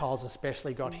 the reptiles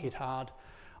especially got hit hard.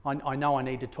 I know I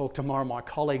need to talk to more of my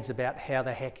colleagues about how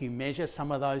the heck you measure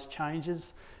some of those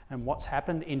changes and what's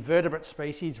happened. Invertebrate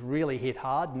species really hit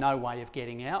hard, no way of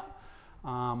getting out.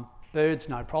 Birds,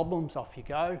 no problems, off you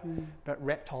go, but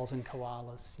reptiles and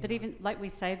koalas. But even, like we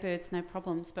say, birds, no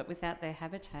problems, but without their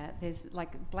habitat, there's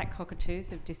like black cockatoos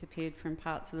have disappeared from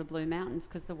parts of the Blue Mountains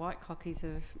because the white cockies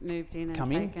have moved in and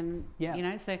taken,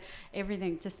 so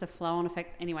everything, just the flow-on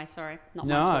effects. Anyway, sorry, not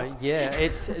my talk.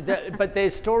 But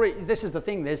there's this is the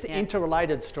thing, there's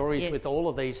interrelated stories with all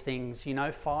of these things.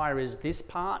 Fire is this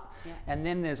part, and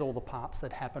then there's all the parts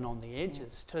that happen on the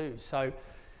edges too. So.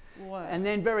 Whoa. And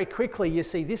then very quickly you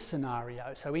see this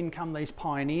scenario. So in come these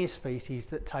pioneer species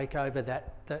that take over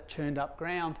that churned up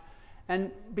ground,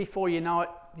 And before you know it,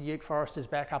 the Ute forest is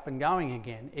back up and going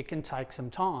again. It can take some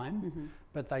time,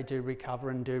 but they do recover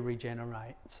and do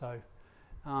regenerate. So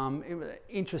it was an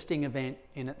interesting event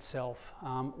in itself.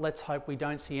 Let's hope we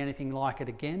don't see anything like it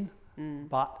again.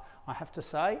 But I have to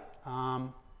say,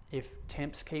 if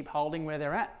temps keep holding where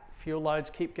they're at, fuel loads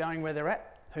keep going where they're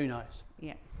at, who knows?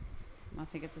 Yeah, I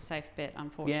think it's a safe bet,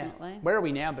 unfortunately. Yeah. Where are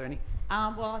we now, Bernie?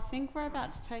 Well, I think we're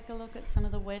about to take a look at some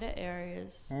of the wetter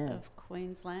areas of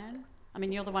Queensland. I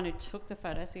mean, you're the one who took the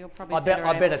photo, so you're probably I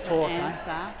better talk.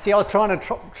 Answer. See, I was trying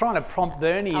to prompt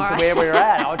Bernie into where we're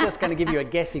at. I was just going to give you a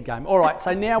guessing game. All right,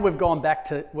 so now we've gone back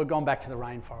to the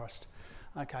rainforest.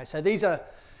 Okay, so these are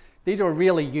a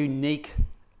really unique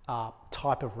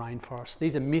type of rainforest.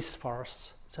 These are mist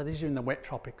forests. So these are in the wet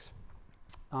tropics.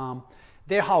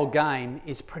 Their whole game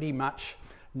is pretty much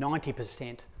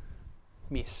 90%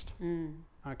 mist.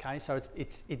 Okay, so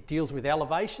it deals with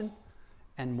elevation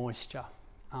and moisture.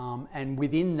 And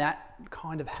within that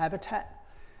kind of habitat,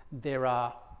 there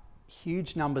are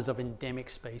huge numbers of endemic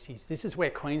species. This is where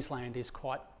Queensland is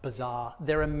quite bizarre.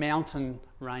 There are mountain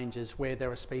ranges where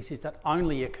there are species that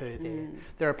only occur there.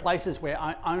 There are places where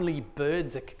only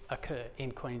birds occur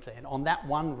in Queensland on that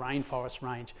one rainforest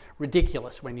range.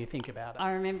 Ridiculous when you think about it.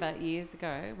 I remember years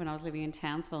ago when I was living in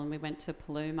Townsville and we went to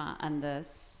Paluma, and the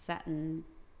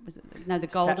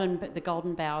the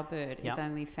golden bowerbird is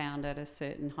only found at a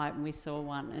certain height, and we saw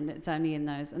one, and it's only in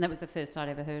those, and that was the first I'd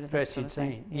ever heard of. First you'd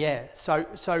seen, yeah. So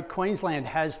Queensland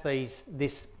has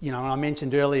this, you know, and I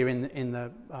mentioned earlier in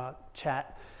the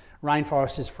chat,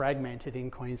 rainforest is fragmented in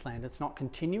Queensland. It's not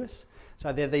continuous.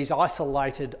 So there are these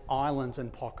isolated islands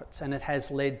and pockets, and it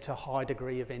has led to high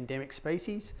degree of endemic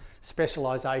species,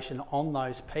 specialisation on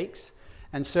those peaks,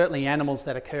 and certainly animals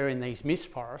that occur in these mist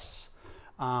forests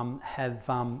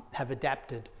have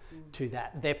adapted to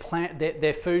that.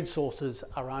 Their food sources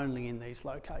are only in these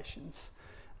locations,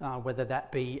 whether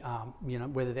that be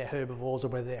whether they're herbivores or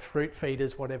whether they're fruit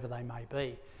feeders, whatever they may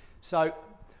be. So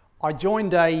I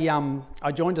joined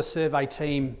a survey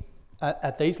team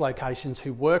at these locations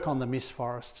who work on the mist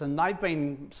forests, and they've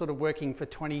been sort of working for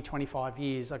 25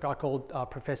 years. A guy called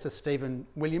Professor Stephen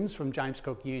Williams from James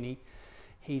Cook Uni.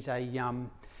 He's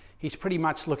pretty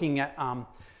much looking at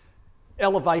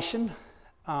elevation,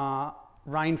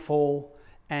 rainfall,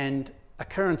 and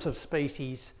occurrence of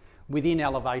species within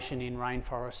elevation in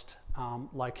rainforest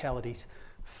localities,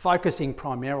 focusing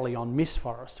primarily on mist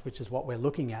forests, which is what we're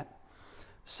looking at.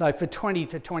 So for 20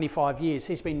 to 25 years,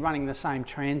 he's been running the same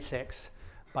transects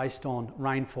based on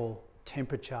rainfall,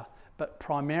 temperature, but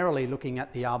primarily looking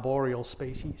at the arboreal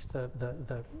species,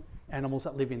 the animals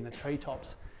that live in the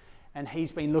treetops. And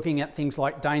he's been looking at things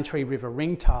like Daintree River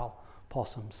ringtail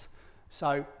possums.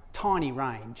 So tiny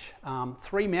range,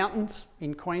 3 mountains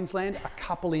in Queensland, a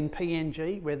couple in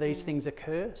PNG where these things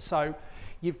occur. So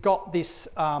you've got this,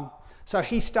 so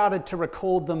he started to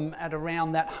record them at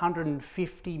around that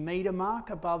 150 metre mark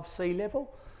above sea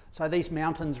level. So these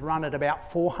mountains run at about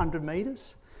 400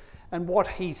 metres. And what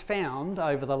he's found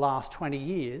over the last 20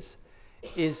 years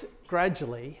is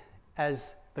gradually,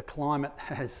 as the climate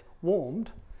has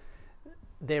warmed,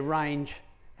 their range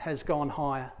has gone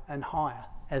higher and higher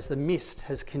as the mist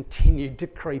has continued to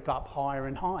creep up higher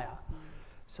and higher.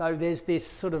 So there's this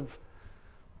sort of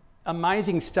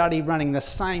amazing study running the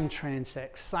same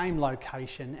transect, same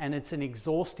location, and it's an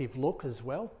exhaustive look as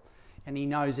well. And he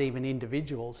knows even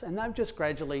individuals, and they've just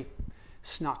gradually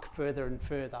snuck further and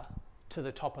further to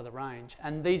the top of the range.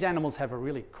 And these animals have a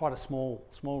really quite a small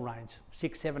range,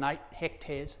 6, 7, 8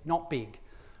 hectares, not big.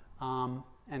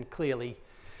 And clearly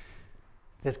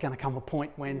there's going to come a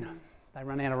point when they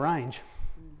run out of range.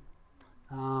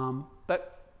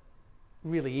 But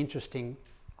really interesting,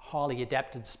 highly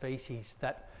adapted species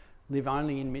that live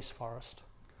only in mist forest.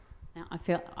 Now,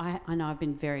 I know I've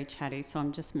been very chatty, so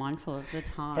I'm just mindful of the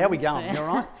time. How are we going? You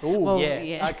all right? Oh, well,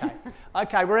 yeah.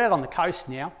 Okay, we're out on the coast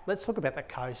now. Let's talk about the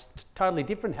coast. Totally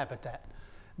different habitat.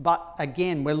 But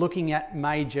again, we're looking at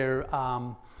major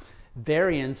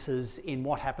variances in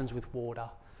what happens with water.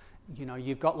 You know,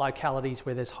 you've got localities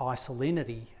where there's high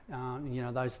salinity,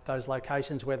 those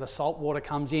locations where the salt water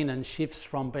comes in and shifts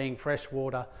from being fresh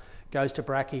water, goes to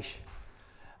brackish.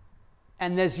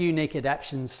 And there's unique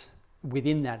adaptations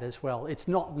within that as well. It's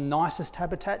not the nicest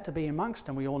habitat to be amongst,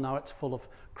 and we all know it's full of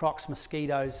crocs,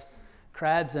 mosquitoes,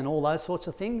 crabs and all those sorts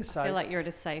of things. So I feel like you're at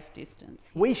a safe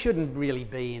distance. We shouldn't really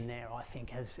be in there, I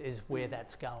think, is where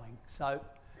that's going. So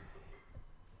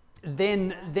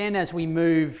then as we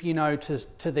move,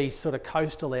 to these sort of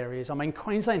coastal areas, I mean,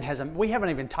 Queensland we haven't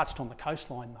even touched on the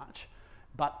coastline much.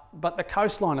 But the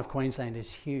coastline of Queensland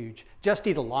is huge. Just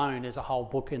it alone is a whole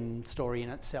book and story in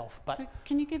itself. But so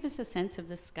can you give us a sense of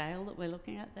the scale that we're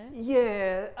looking at there?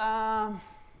 yeah,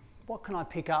 what can I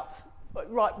pick up?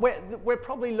 Right, we're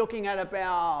probably looking at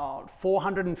about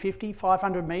 450,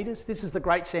 500 metres. This is the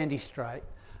Great Sandy Strait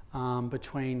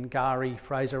between Gary,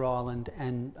 Fraser Island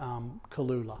and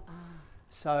Kalula.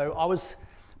 So I was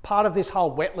part of this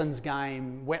whole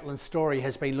wetlands story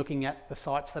has been looking at the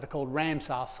sites that are called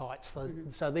Ramsar sites.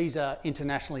 So these are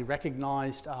internationally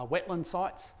recognised wetland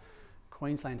sites.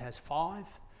 Queensland has 5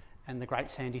 and the Great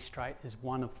Sandy Strait is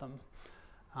one of them.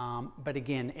 But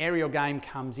again, aerial game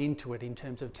comes into it in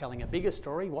terms of telling a bigger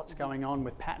story, what's going on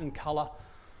with pattern, colour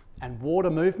and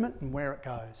water movement and where it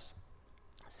goes.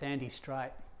 Sandy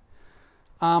Strait.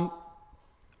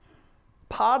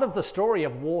 Part of the story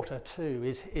of water too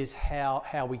is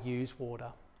how we use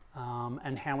water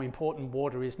and how important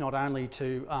water is not only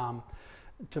to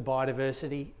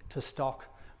biodiversity, to stock,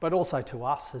 but also to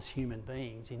us as human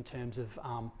beings in terms of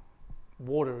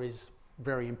water is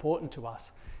very important to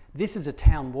us. This is a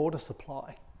town water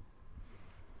supply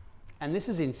and this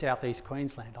is in southeast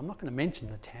Queensland. I'm not going to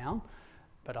mention the town,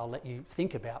 but I'll let you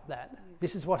think about that.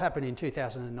 This is what happened in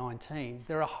 2019.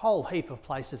 There are a whole heap of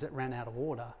places that ran out of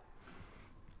water.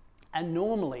 And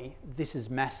normally this is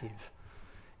massive.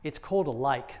 It's called a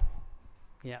lake,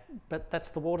 yeah, but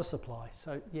that's the water supply.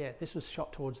 So yeah, this was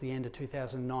shot towards the end of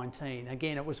 2019.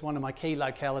 Again, it was one of my key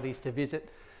localities to visit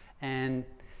and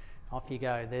off you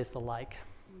go, there's the lake.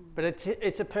 But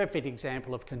it's a perfect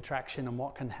example of contraction and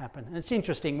what can happen. And it's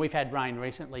interesting, we've had rain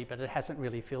recently, but it hasn't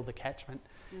really filled the catchment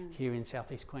here in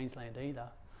southeast Queensland either.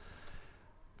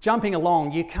 Jumping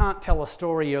along, you can't tell a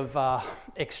story of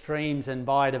extremes and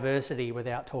biodiversity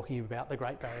without talking about the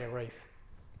Great Barrier Reef.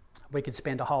 We could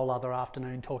spend a whole other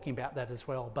afternoon talking about that as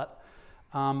well, but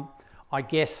I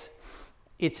guess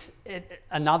it's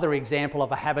another example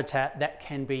of a habitat that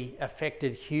can be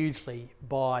affected hugely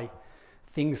by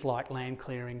things like land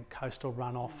clearing, coastal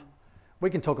runoff. We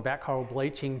can talk about coral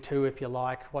bleaching too if you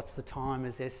like. What's the time?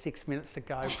 Is there 6 minutes to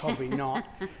go? Probably not.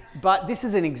 But this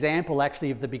is an example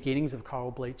actually of the beginnings of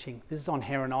coral bleaching. This is on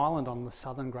Heron Island on the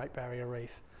southern Great Barrier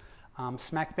Reef.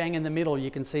 Smack bang in the middle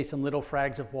you can see some little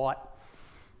frags of white.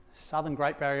 Southern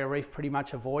Great Barrier Reef pretty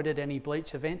much avoided any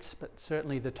bleach events, but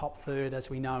certainly the top third, as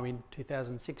we know, in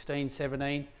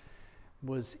 2016-17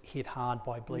 was hit hard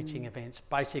by bleaching events.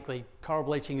 Basically, coral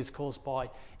bleaching is caused by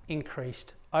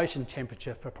increased ocean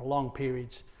temperature for prolonged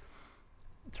periods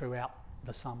throughout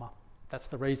the summer. That's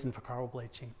the reason for coral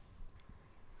bleaching.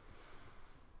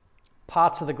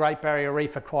 Parts of the Great Barrier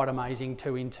Reef are quite amazing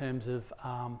too in terms of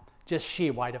just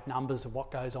sheer weight of numbers of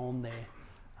what goes on there.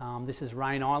 This is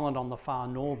Rain Island on the far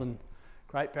northern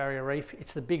Great Barrier Reef.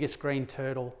 It's the biggest green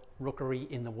turtle rookery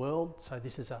in the world, so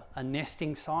this is a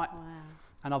nesting site. Wow.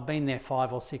 And I've been there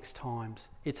 5 or 6 times.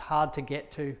 It's hard to get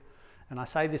to, and I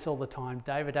say this all the time,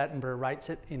 David Attenborough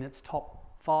rates it in its top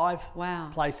 5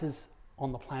 places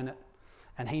on the planet,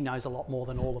 and he knows a lot more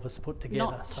than all of us put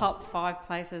together. Not top 5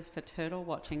 places for turtle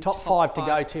watching. Top 5 to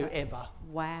go to ever.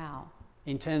 Wow.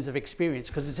 In terms of experience,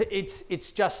 because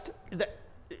it's just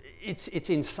it's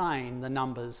insane the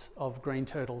numbers of green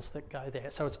turtles that go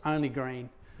there. So it's only green.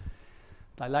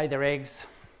 They lay their eggs,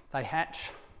 they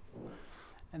hatch,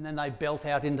 and then they belt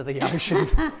out into the ocean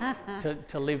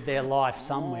to live their life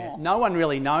somewhere. No one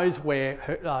really knows where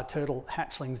turtle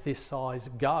hatchlings this size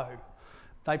go.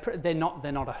 They're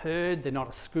not a herd, they're not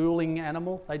a schooling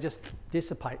animal, they just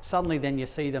dissipate. Suddenly then you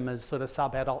see them as sort of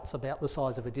sub-adults about the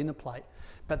size of a dinner plate.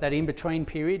 But that in-between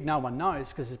period, no one knows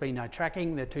because there's been no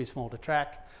tracking, they're too small to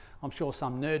track. I'm sure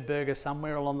some nerd burger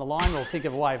somewhere along the line will think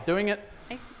of a way of doing it.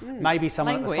 Maybe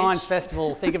someone at the Science Festival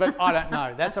will think of it, I don't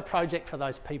know. That's a project for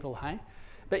those people, hey?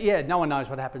 But yeah, no one knows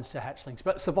what happens to hatchlings.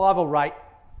 But survival rate,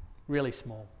 really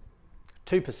small,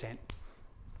 2%.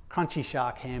 Crunchy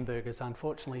shark hamburgers,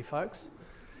 unfortunately, folks.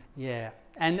 Yeah,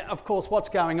 and of course, what's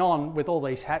going on with all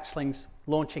these hatchlings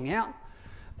launching out?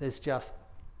 There's just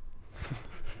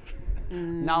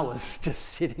Noah's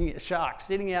just sharks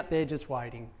sitting out there just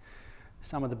waiting.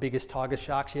 Some of the biggest tiger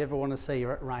sharks you ever want to see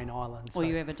are at Rain Island. Or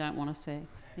you ever don't want to see.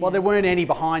 Well, there weren't any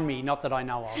behind me, not that I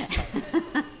know of.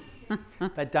 So.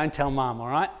 But don't tell Mum, all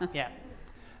right? Yeah.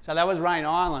 So that was Rain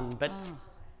Island, but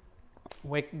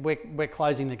we're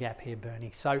closing the gap here,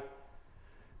 Bernie. So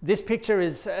this picture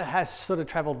has sort of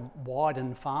travelled wide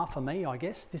and far for me, I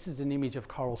guess. This is an image of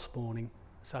coral spawning.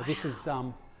 So this is,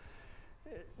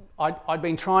 I'd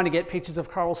been trying to get pictures of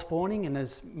coral spawning, and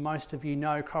as most of you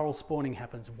know, coral spawning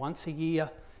happens once a year,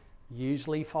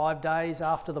 usually 5 days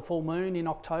after the full moon in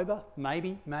October,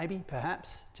 maybe,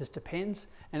 perhaps, just depends.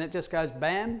 And it just goes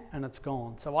bam, and it's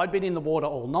gone. So I'd been in the water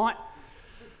all night,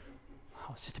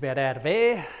 was just about out of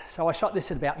air. So I shot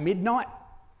this at about midnight.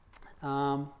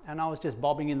 And I was just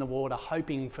bobbing in the water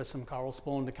hoping for some coral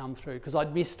spawn to come through because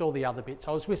I'd missed all the other bits.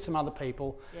 I was with some other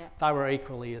people. Yeah. They were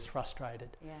equally as frustrated.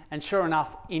 Yeah. And sure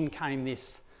enough, in came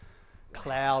this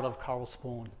cloud of coral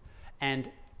spawn. And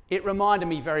it reminded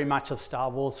me very much of Star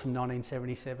Wars from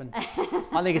 1977.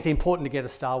 I think it's important to get a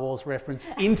Star Wars reference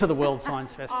into the World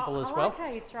Science Festival as well. I like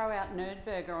how you throw out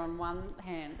Nerdburger on one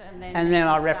hand and then I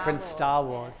mention reference Star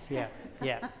Wars. Wars. Yeah,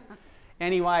 yeah.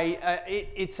 Anyway,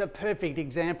 it's a perfect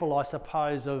example, I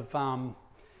suppose, of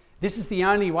this is the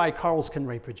only way corals can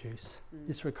reproduce.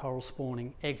 This is coral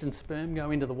spawning. Eggs and sperm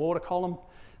go into the water column,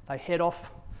 they head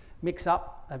off, mix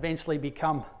up, eventually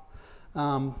become,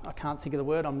 I can't think of the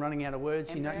word, I'm running out of words.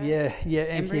 Embryos? You know, yeah,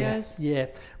 Embryos? yeah,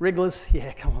 wrigglers,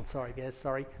 yeah, come on, sorry, Gaz,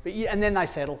 sorry. But yeah, and then they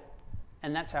settle,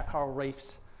 and that's how coral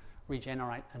reefs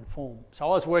regenerate and form. So I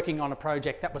was working on a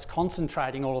project that was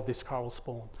concentrating all of this coral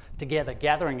spawn together,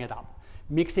 gathering it up,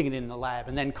 mixing it in the lab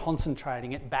and then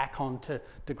concentrating it back onto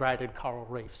degraded coral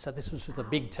reefs. So this was with a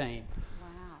big team. Wow.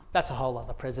 That's a whole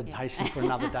other presentation for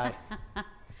another day.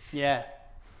 Yeah.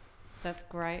 That's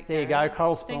great. There Gary. you go,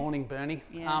 coral spawning, Bernie.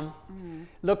 Yeah.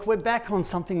 Look, we're back on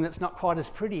something that's not quite as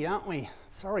pretty, aren't we?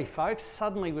 Sorry, folks.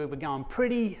 Suddenly we were going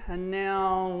pretty and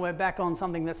now we're back on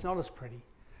something that's not as pretty.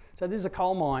 So this is a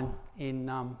coal mine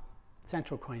in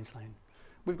central Queensland.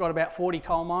 We've got about 40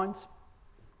 coal mines.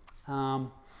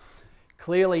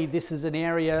 Clearly, this is an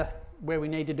area where we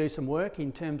need to do some work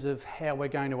in terms of how we're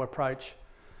going to approach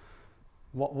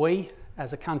what we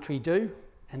as a country do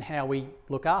and how we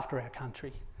look after our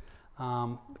country.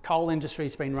 The coal industry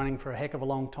has been running for a heck of a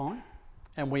long time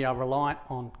and we are reliant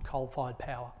on coal-fired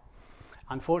power.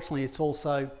 Unfortunately, it's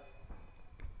also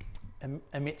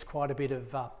emits quite a bit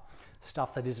of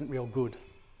stuff that isn't real good.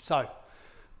 So,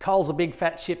 coal's a big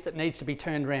fat ship that needs to be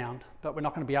turned round, but we're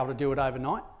not going to be able to do it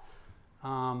overnight.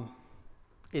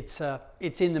 It's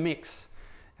in the mix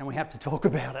and we have to talk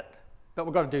about it, but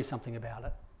we've got to do something about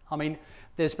it. I mean,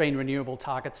 there's been renewable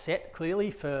targets set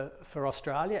clearly for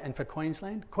Australia and for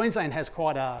Queensland. Queensland has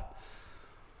quite an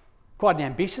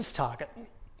ambitious target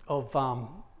of 50%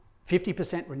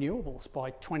 renewables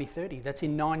by 2030. That's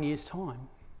in 9 years' time.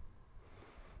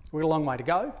 We've got a long way to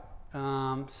go.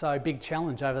 So big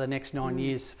challenge over the next 9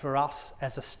 years for us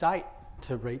as a state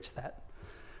to reach that.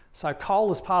 So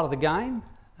coal is part of the game.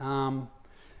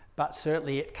 But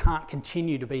certainly it can't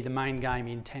continue to be the main game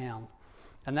in town.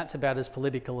 And that's about as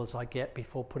political as I get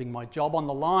before putting my job on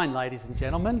the line, ladies and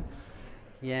gentlemen.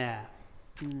 Yeah.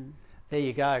 There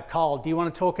you go. Coal. Do you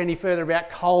want to talk any further about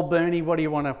coal, Bernie? What do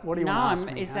you want to ask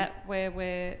me? Is that where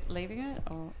we're leaving it?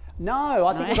 Or? No,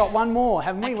 I think we've got one more,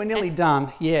 haven't we? We're nearly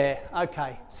done. Yeah,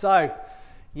 okay. So,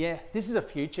 yeah, this is a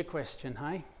future question,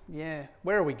 hey? Yeah,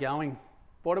 where are we going?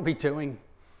 What are we doing?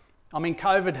 I mean,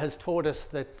 COVID has taught us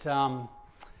that,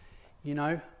 you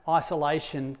know,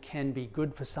 isolation can be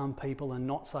good for some people and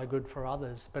not so good for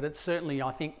others. But it's certainly,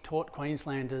 I think, taught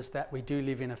Queenslanders that we do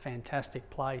live in a fantastic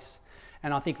place.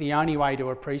 And I think the only way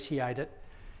to appreciate it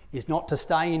is not to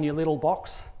stay in your little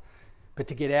box, but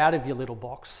to get out of your little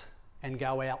box and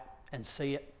go out and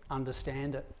see it,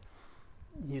 understand it.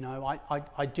 You know,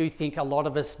 I do think a lot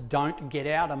of us don't get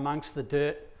out amongst the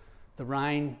dirt, the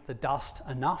rain, the dust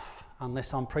enough,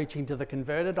 unless I'm preaching to the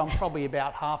converted. I'm probably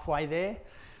about halfway there.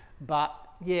 But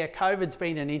yeah, COVID's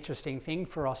been an interesting thing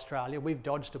for Australia. We've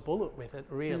dodged a bullet with it,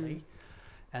 really,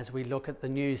 as we look at the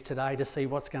news today to see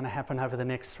what's going to happen over the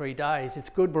next 3 days. It's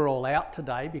good we're all out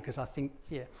today because I think,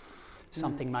 yeah,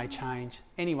 something may change.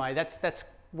 Anyway, that's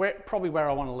probably where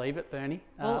I want to leave it, Bernie.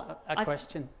 A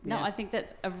question. No, I think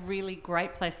that's a really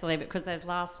great place to leave it because those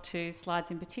last two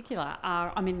slides in particular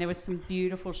are, I mean, there was some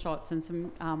beautiful shots and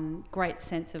some great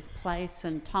sense of place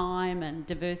and time and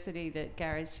diversity that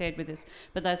Gary's shared with us.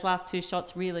 But those last two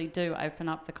shots really do open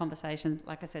up the conversation,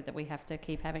 like I said, that we have to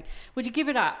keep having. Would you give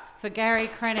it up for Gary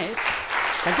Cranitch?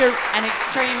 Thank you. And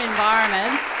Extreme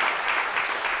Environments.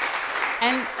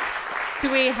 And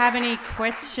do we have any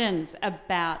questions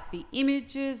about the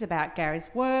images, about Gary's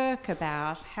work,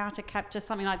 about how to capture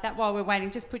something like that? While we're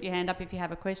waiting, just put your hand up if you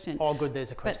have a question. Oh, good,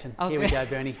 there's a question. Here we go,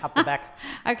 Bernie, up the back.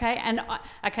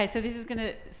 Okay, so this is going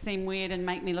to seem weird and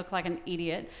make me look like an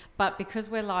idiot, but because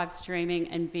we're live streaming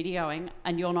and videoing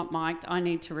and you're not mic'd, I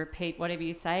need to repeat whatever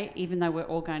you say, even though we're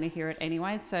all going to hear it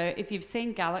anyway. So if you've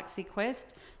seen Galaxy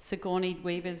Quest, Sigourney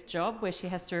Weaver's job, where she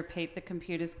has to repeat the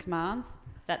computer's commands,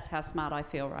 that's how smart I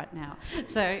feel right now.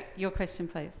 So, your question,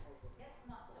 please. Yep.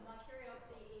 So my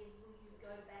curiosity is, will you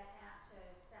go back out to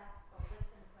south of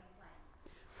Western Queensland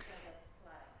so that it's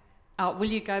flooding? Will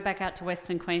you go back out to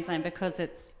Western Queensland because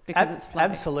it's flooding?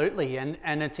 Absolutely, and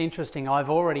it's interesting. I've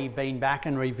already been back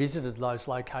and revisited those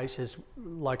locations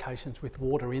with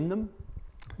water in them.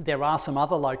 There are some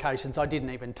other locations I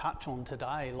didn't even touch on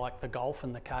today, like the Gulf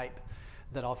and the Cape,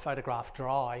 that I've photographed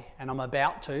dry, and I'm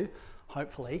about to,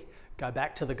 hopefully, go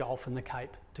back to the Gulf and the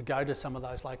Cape to go to some of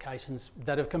those locations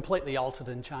that have completely altered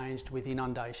and changed with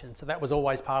inundation. So that was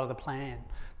always part of the plan,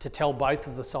 to tell both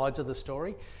of the sides of the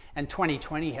story. And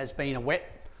 2020 has been a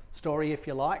wet story, if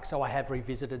you like, so I have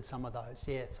revisited some of those,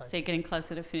 yeah. So you're getting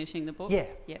closer to finishing the book? Yeah.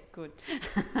 Yeah, good.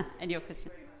 And your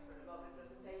question? Very much for a lovely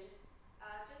presentation.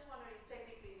 Just wondering,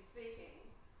 technically speaking,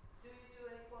 do you do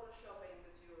any photoshopping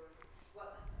with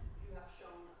what you have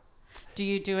shown us? Do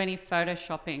you do any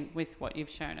photoshopping with what you've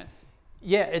shown us?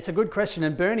 Yeah, it's a good question,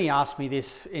 and Bernie asked me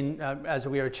this as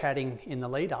we were chatting in the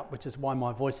lead up, which is why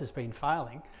my voice has been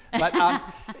failing. But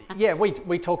yeah,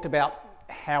 we talked about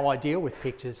how I deal with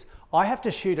pictures. I have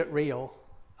to shoot it real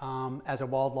as a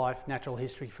wildlife natural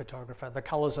history photographer. The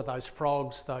colours of those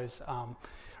frogs, those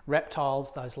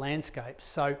reptiles, those landscapes.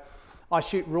 So I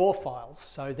shoot raw files.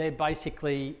 So they're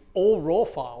basically, all raw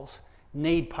files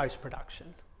need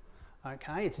post-production.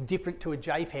 Okay, it's different to a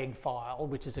JPEG file,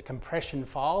 which is a compression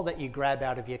file that you grab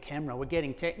out of your camera. We're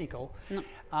getting technical.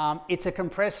 No. It's a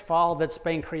compressed file that's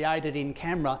been created in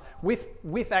camera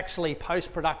with actually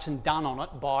post-production done on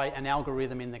it by an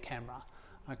algorithm in the camera.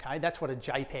 Okay, that's what a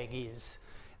JPEG is.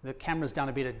 The camera's done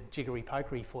a bit of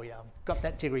jiggery-pokery for you. I've got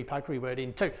that jiggery-pokery word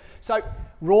in too. So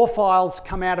raw files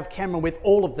come out of camera with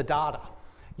all of the data.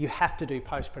 You have to do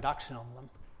post-production on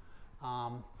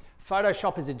them.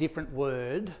 Photoshop is a different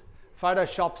word.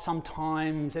 Photoshop,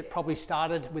 sometimes it probably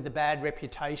started with a bad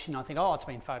reputation. I think, oh, it's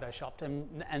been photoshopped,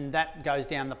 and that goes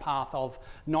down the path of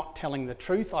not telling the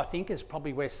truth, I think, is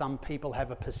probably where some people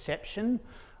have a perception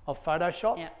of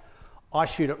Photoshop. Yeah. I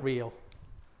shoot it real.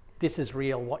 This is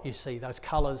real, what you see. Those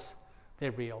colours, they're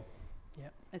real. Yeah.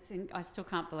 I still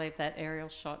can't believe that aerial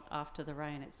shot after the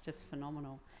rain. It's just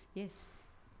phenomenal. Yes.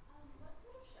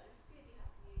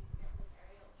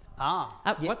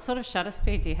 What sort of shutter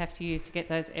speed do you have to use to get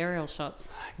those aerial shots?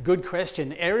 Good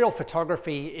question. Aerial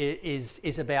photography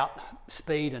is about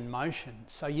speed and motion.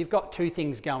 So you've got two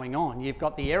things going on. You've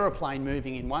got the aeroplane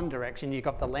moving in one direction, you've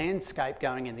got the landscape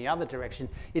going in the other direction.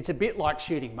 It's a bit like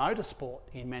shooting motorsport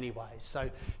in many ways.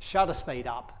 So shutter speed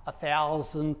up,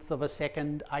 1,000th of a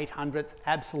second, 800th,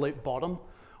 absolute bottom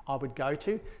I would go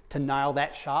to nail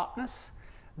that sharpness.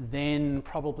 Then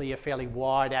probably a fairly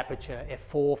wide aperture,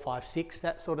 f4, 5, 6,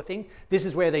 that sort of thing. This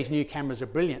is where these new cameras are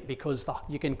brilliant, because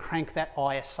you can crank that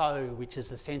ISO, which is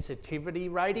the sensitivity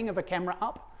rating of a camera,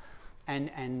 up,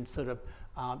 and sort of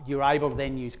you're able to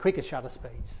then use quicker shutter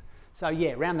speeds. So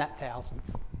yeah, around that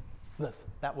 1,000th,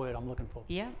 that word I'm looking for.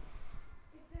 Yeah.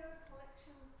 Is there a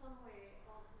collection somewhere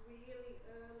of really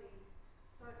early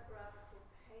photographs or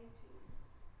paintings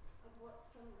of what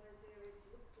some of those areas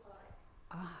looked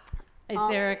like? Is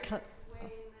there a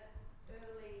when the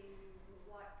early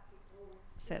white people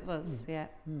settlers? Yeah.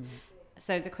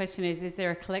 So the question is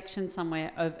there a collection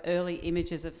somewhere of early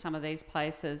images of some of these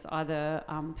places, either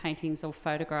paintings or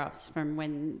photographs from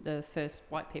when the first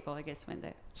white people, I guess, went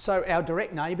there? So our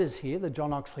direct neighbours here, the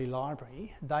John Oxley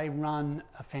Library, they run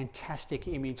a fantastic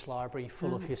image library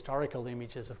full of historical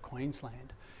images of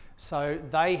Queensland. So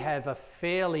they have a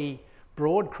fairly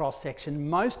broad cross-section.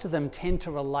 Most of them tend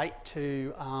to relate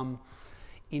to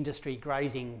industry,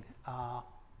 grazing,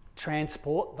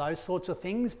 transport, those sorts of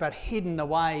things, but hidden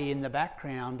away in the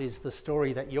background is the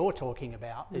story that you're talking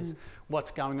about, is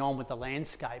what's going on with the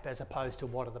landscape as opposed to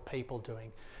what are the people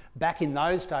doing. Back in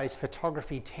those days,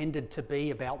 photography tended to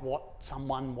be about what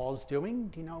someone was doing.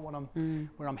 Do you know what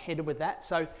where I'm headed with that?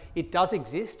 So it does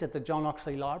exist at the John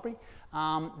Oxley Library.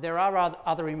 There are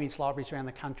other image libraries around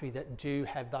the country that do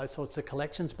have those sorts of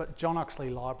collections, but John Oxley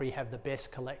Library have the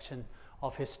best collection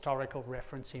of historical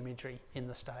reference imagery in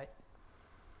the state.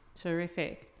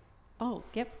 Terrific. Oh,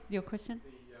 yep, your question?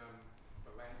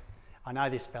 The land, I know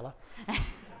this fella. the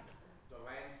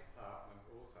Lands Department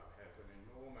also has an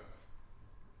enormous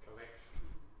collection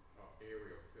of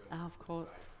aerial films. Oh, of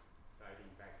course.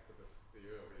 Dating back to the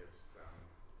earliest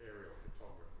aerial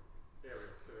photography,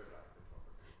 aerial survey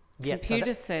photography. Yep,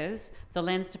 Computer says the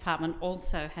Lands Department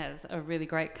also has a really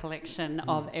great collection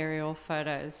of aerial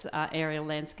photos, aerial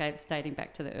landscapes dating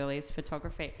back to the earliest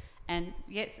photography. And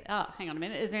yes, hang on a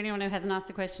minute. Is there anyone who hasn't asked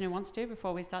a question who wants to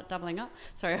before we start doubling up?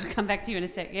 Sorry, I'll come back to you in a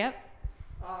sec. Yep.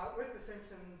 With the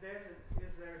Simpson Desert,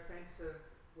 is there a sense of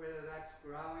whether that's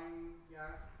growing,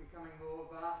 becoming more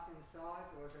vast in size,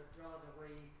 or is it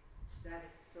relatively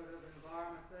static sort of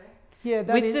environment there. Yeah,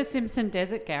 that With is. the Simpson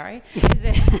Desert, Gary, is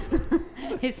there...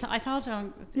 I told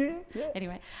you. Yeah.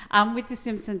 Anyway, with the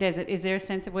Simpson Desert, is there a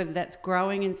sense of whether that's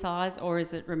growing in size or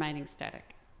is it remaining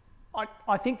static?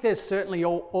 I think there's certainly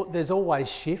there's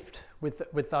always shift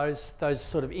with those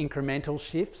sort of incremental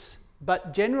shifts,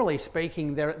 but generally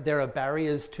speaking, there are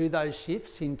barriers to those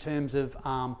shifts in terms of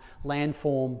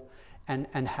landform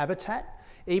and habitat.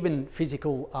 Even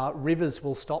physical rivers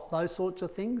will stop those sorts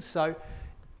of things. So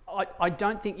I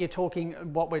don't think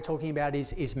what we're talking about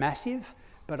is massive,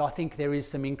 but I think there is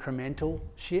some incremental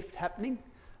shift happening.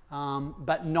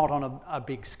 But not on a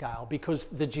big scale, because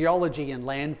the geology and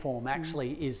landform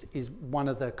actually is one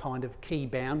of the kind of key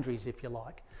boundaries, if you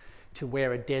like, to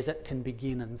where a desert can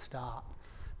begin and start.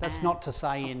 That's not to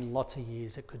say in lots of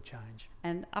years it could change.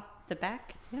 And up the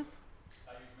back, yeah. You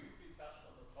briefly touched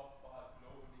on the top 5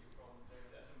 globally from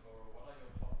David Attenborough. What are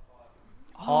your top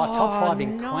 5? Top 5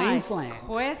 in nice Queensland.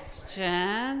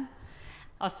 Question.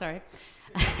 Oh, sorry.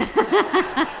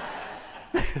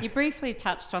 You briefly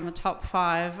touched on the top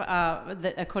 5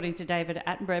 that according to David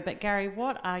Attenborough, but Gary,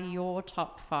 what are your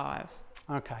top 5?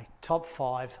 Okay, top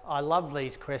 5. I love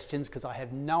these questions because I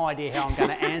have no idea how I'm going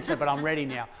to answer, but I'm ready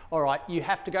now. All right, you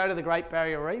have to go to the Great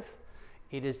Barrier Reef.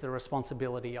 It is the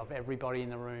responsibility of everybody in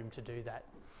the room to do that,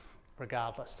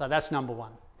 regardless. So that's number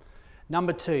 1.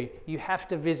 Number 2, you have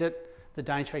to visit the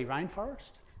Daintree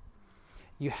rainforest.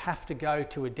 You have to go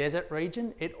to a desert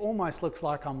region. It almost looks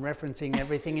like I'm referencing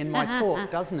everything in my talk,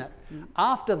 doesn't it?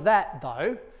 After that,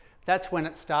 though, that's when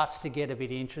it starts to get a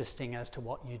bit interesting as to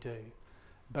what you do.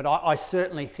 But I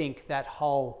certainly think that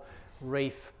whole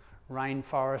reef,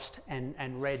 rainforest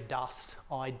and red dust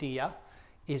idea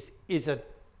is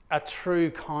a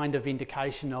true kind of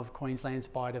indication of Queensland's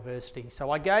biodiversity. So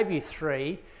I gave you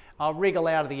 3. I'll wriggle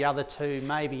out of the other 2.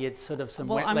 Maybe it's sort of some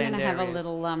wetland areas. Well, I'm going to have a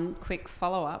little quick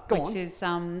follow-up, Go which on. is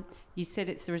you said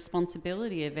it's the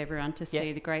responsibility of everyone to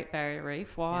see the Great Barrier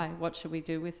Reef. Why? Yeah. What should we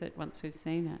do with it once we've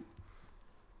seen it?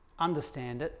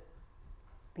 Understand it.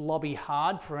 Lobby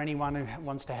hard for anyone who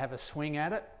wants to have a swing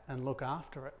at it and look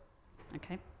after it.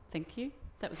 Okay, thank you.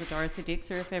 That was a Dorothy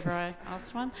Dixer if ever I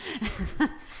asked one.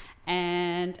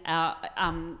 And,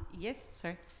 yes,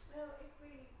 sorry. Well, if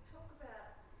we talk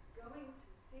about going to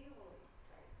see all these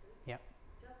places, Yep.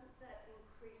 doesn't that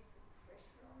increase the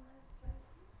pressure on those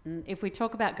places? If we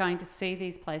talk about going to see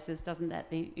these places, doesn't that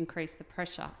increase the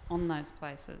pressure on those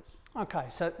places? Okay,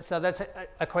 so that's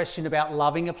a question about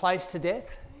loving a place to death,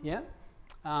 yeah?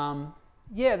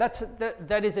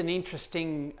 That is an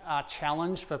interesting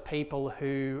challenge for people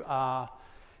who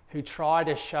try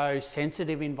to show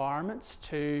sensitive environments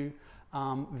to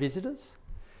visitors.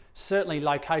 Certainly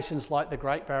locations like the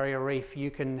Great Barrier Reef,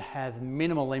 you can have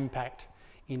minimal impact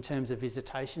in terms of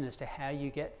visitation as to how you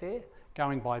get there.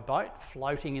 Going by boat,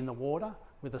 floating in the water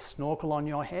with a snorkel on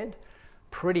your head,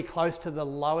 pretty close to the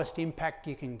lowest impact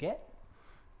you can get.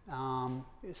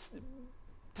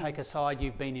 Take aside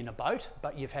you've been in a boat,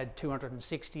 but you've had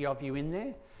 260 of you in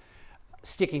there.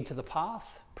 Sticking to the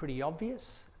path, pretty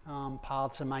obvious.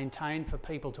 Paths are maintained for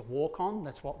people to walk on.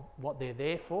 That's what they're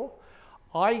there for.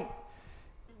 I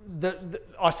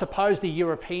suppose the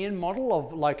European model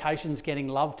of locations getting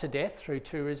loved to death through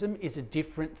tourism is a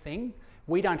different thing.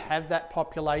 We don't have that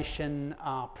population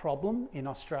problem in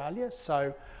Australia,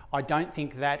 so I don't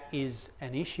think that is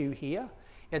an issue here.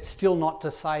 It's still not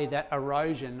to say that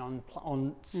erosion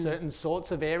on certain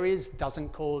sorts of areas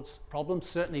doesn't cause problems.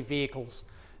 Certainly vehicles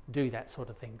do that sort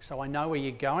of thing. So I know where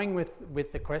you're going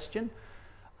with the question,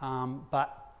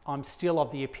 but I'm still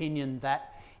of the opinion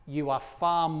that you are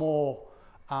far more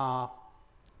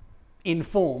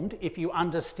informed if you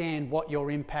understand what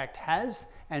your impact has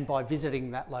and by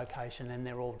visiting that location, and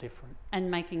they're all different.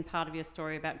 And making part of your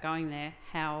story about going there,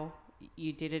 how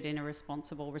you did it in a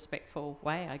responsible, respectful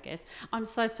way, I guess. I'm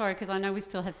so sorry because I know we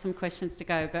still have some questions to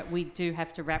go, but we do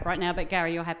have to wrap right now. But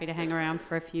Gary, you're happy to hang around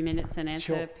for a few minutes and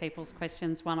answer people's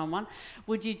questions one-on-one.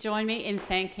 Would you join me in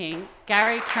thanking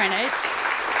Gary Cranitch?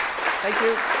 Thank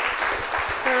you.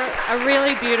 For a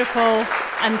really beautiful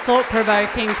and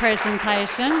thought-provoking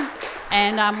presentation.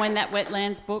 And when that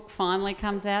wetlands book finally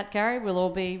comes out, Gary, we'll all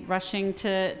be rushing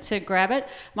to grab it.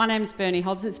 My name's Bernie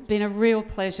Hobbs. It's been a real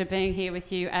pleasure being here with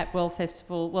you at World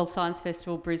Science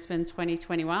Festival Brisbane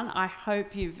 2021. I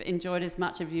hope you've enjoyed as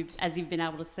much as you've been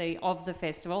able to see of the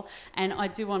festival. And I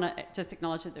do want to just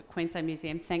acknowledge that the Queensland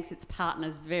Museum thanks its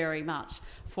partners very much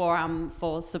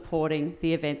for supporting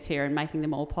the events here and making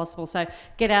them all possible. So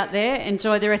get out there,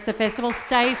 enjoy the rest of the festival,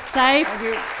 stay safe,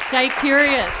 stay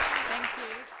curious.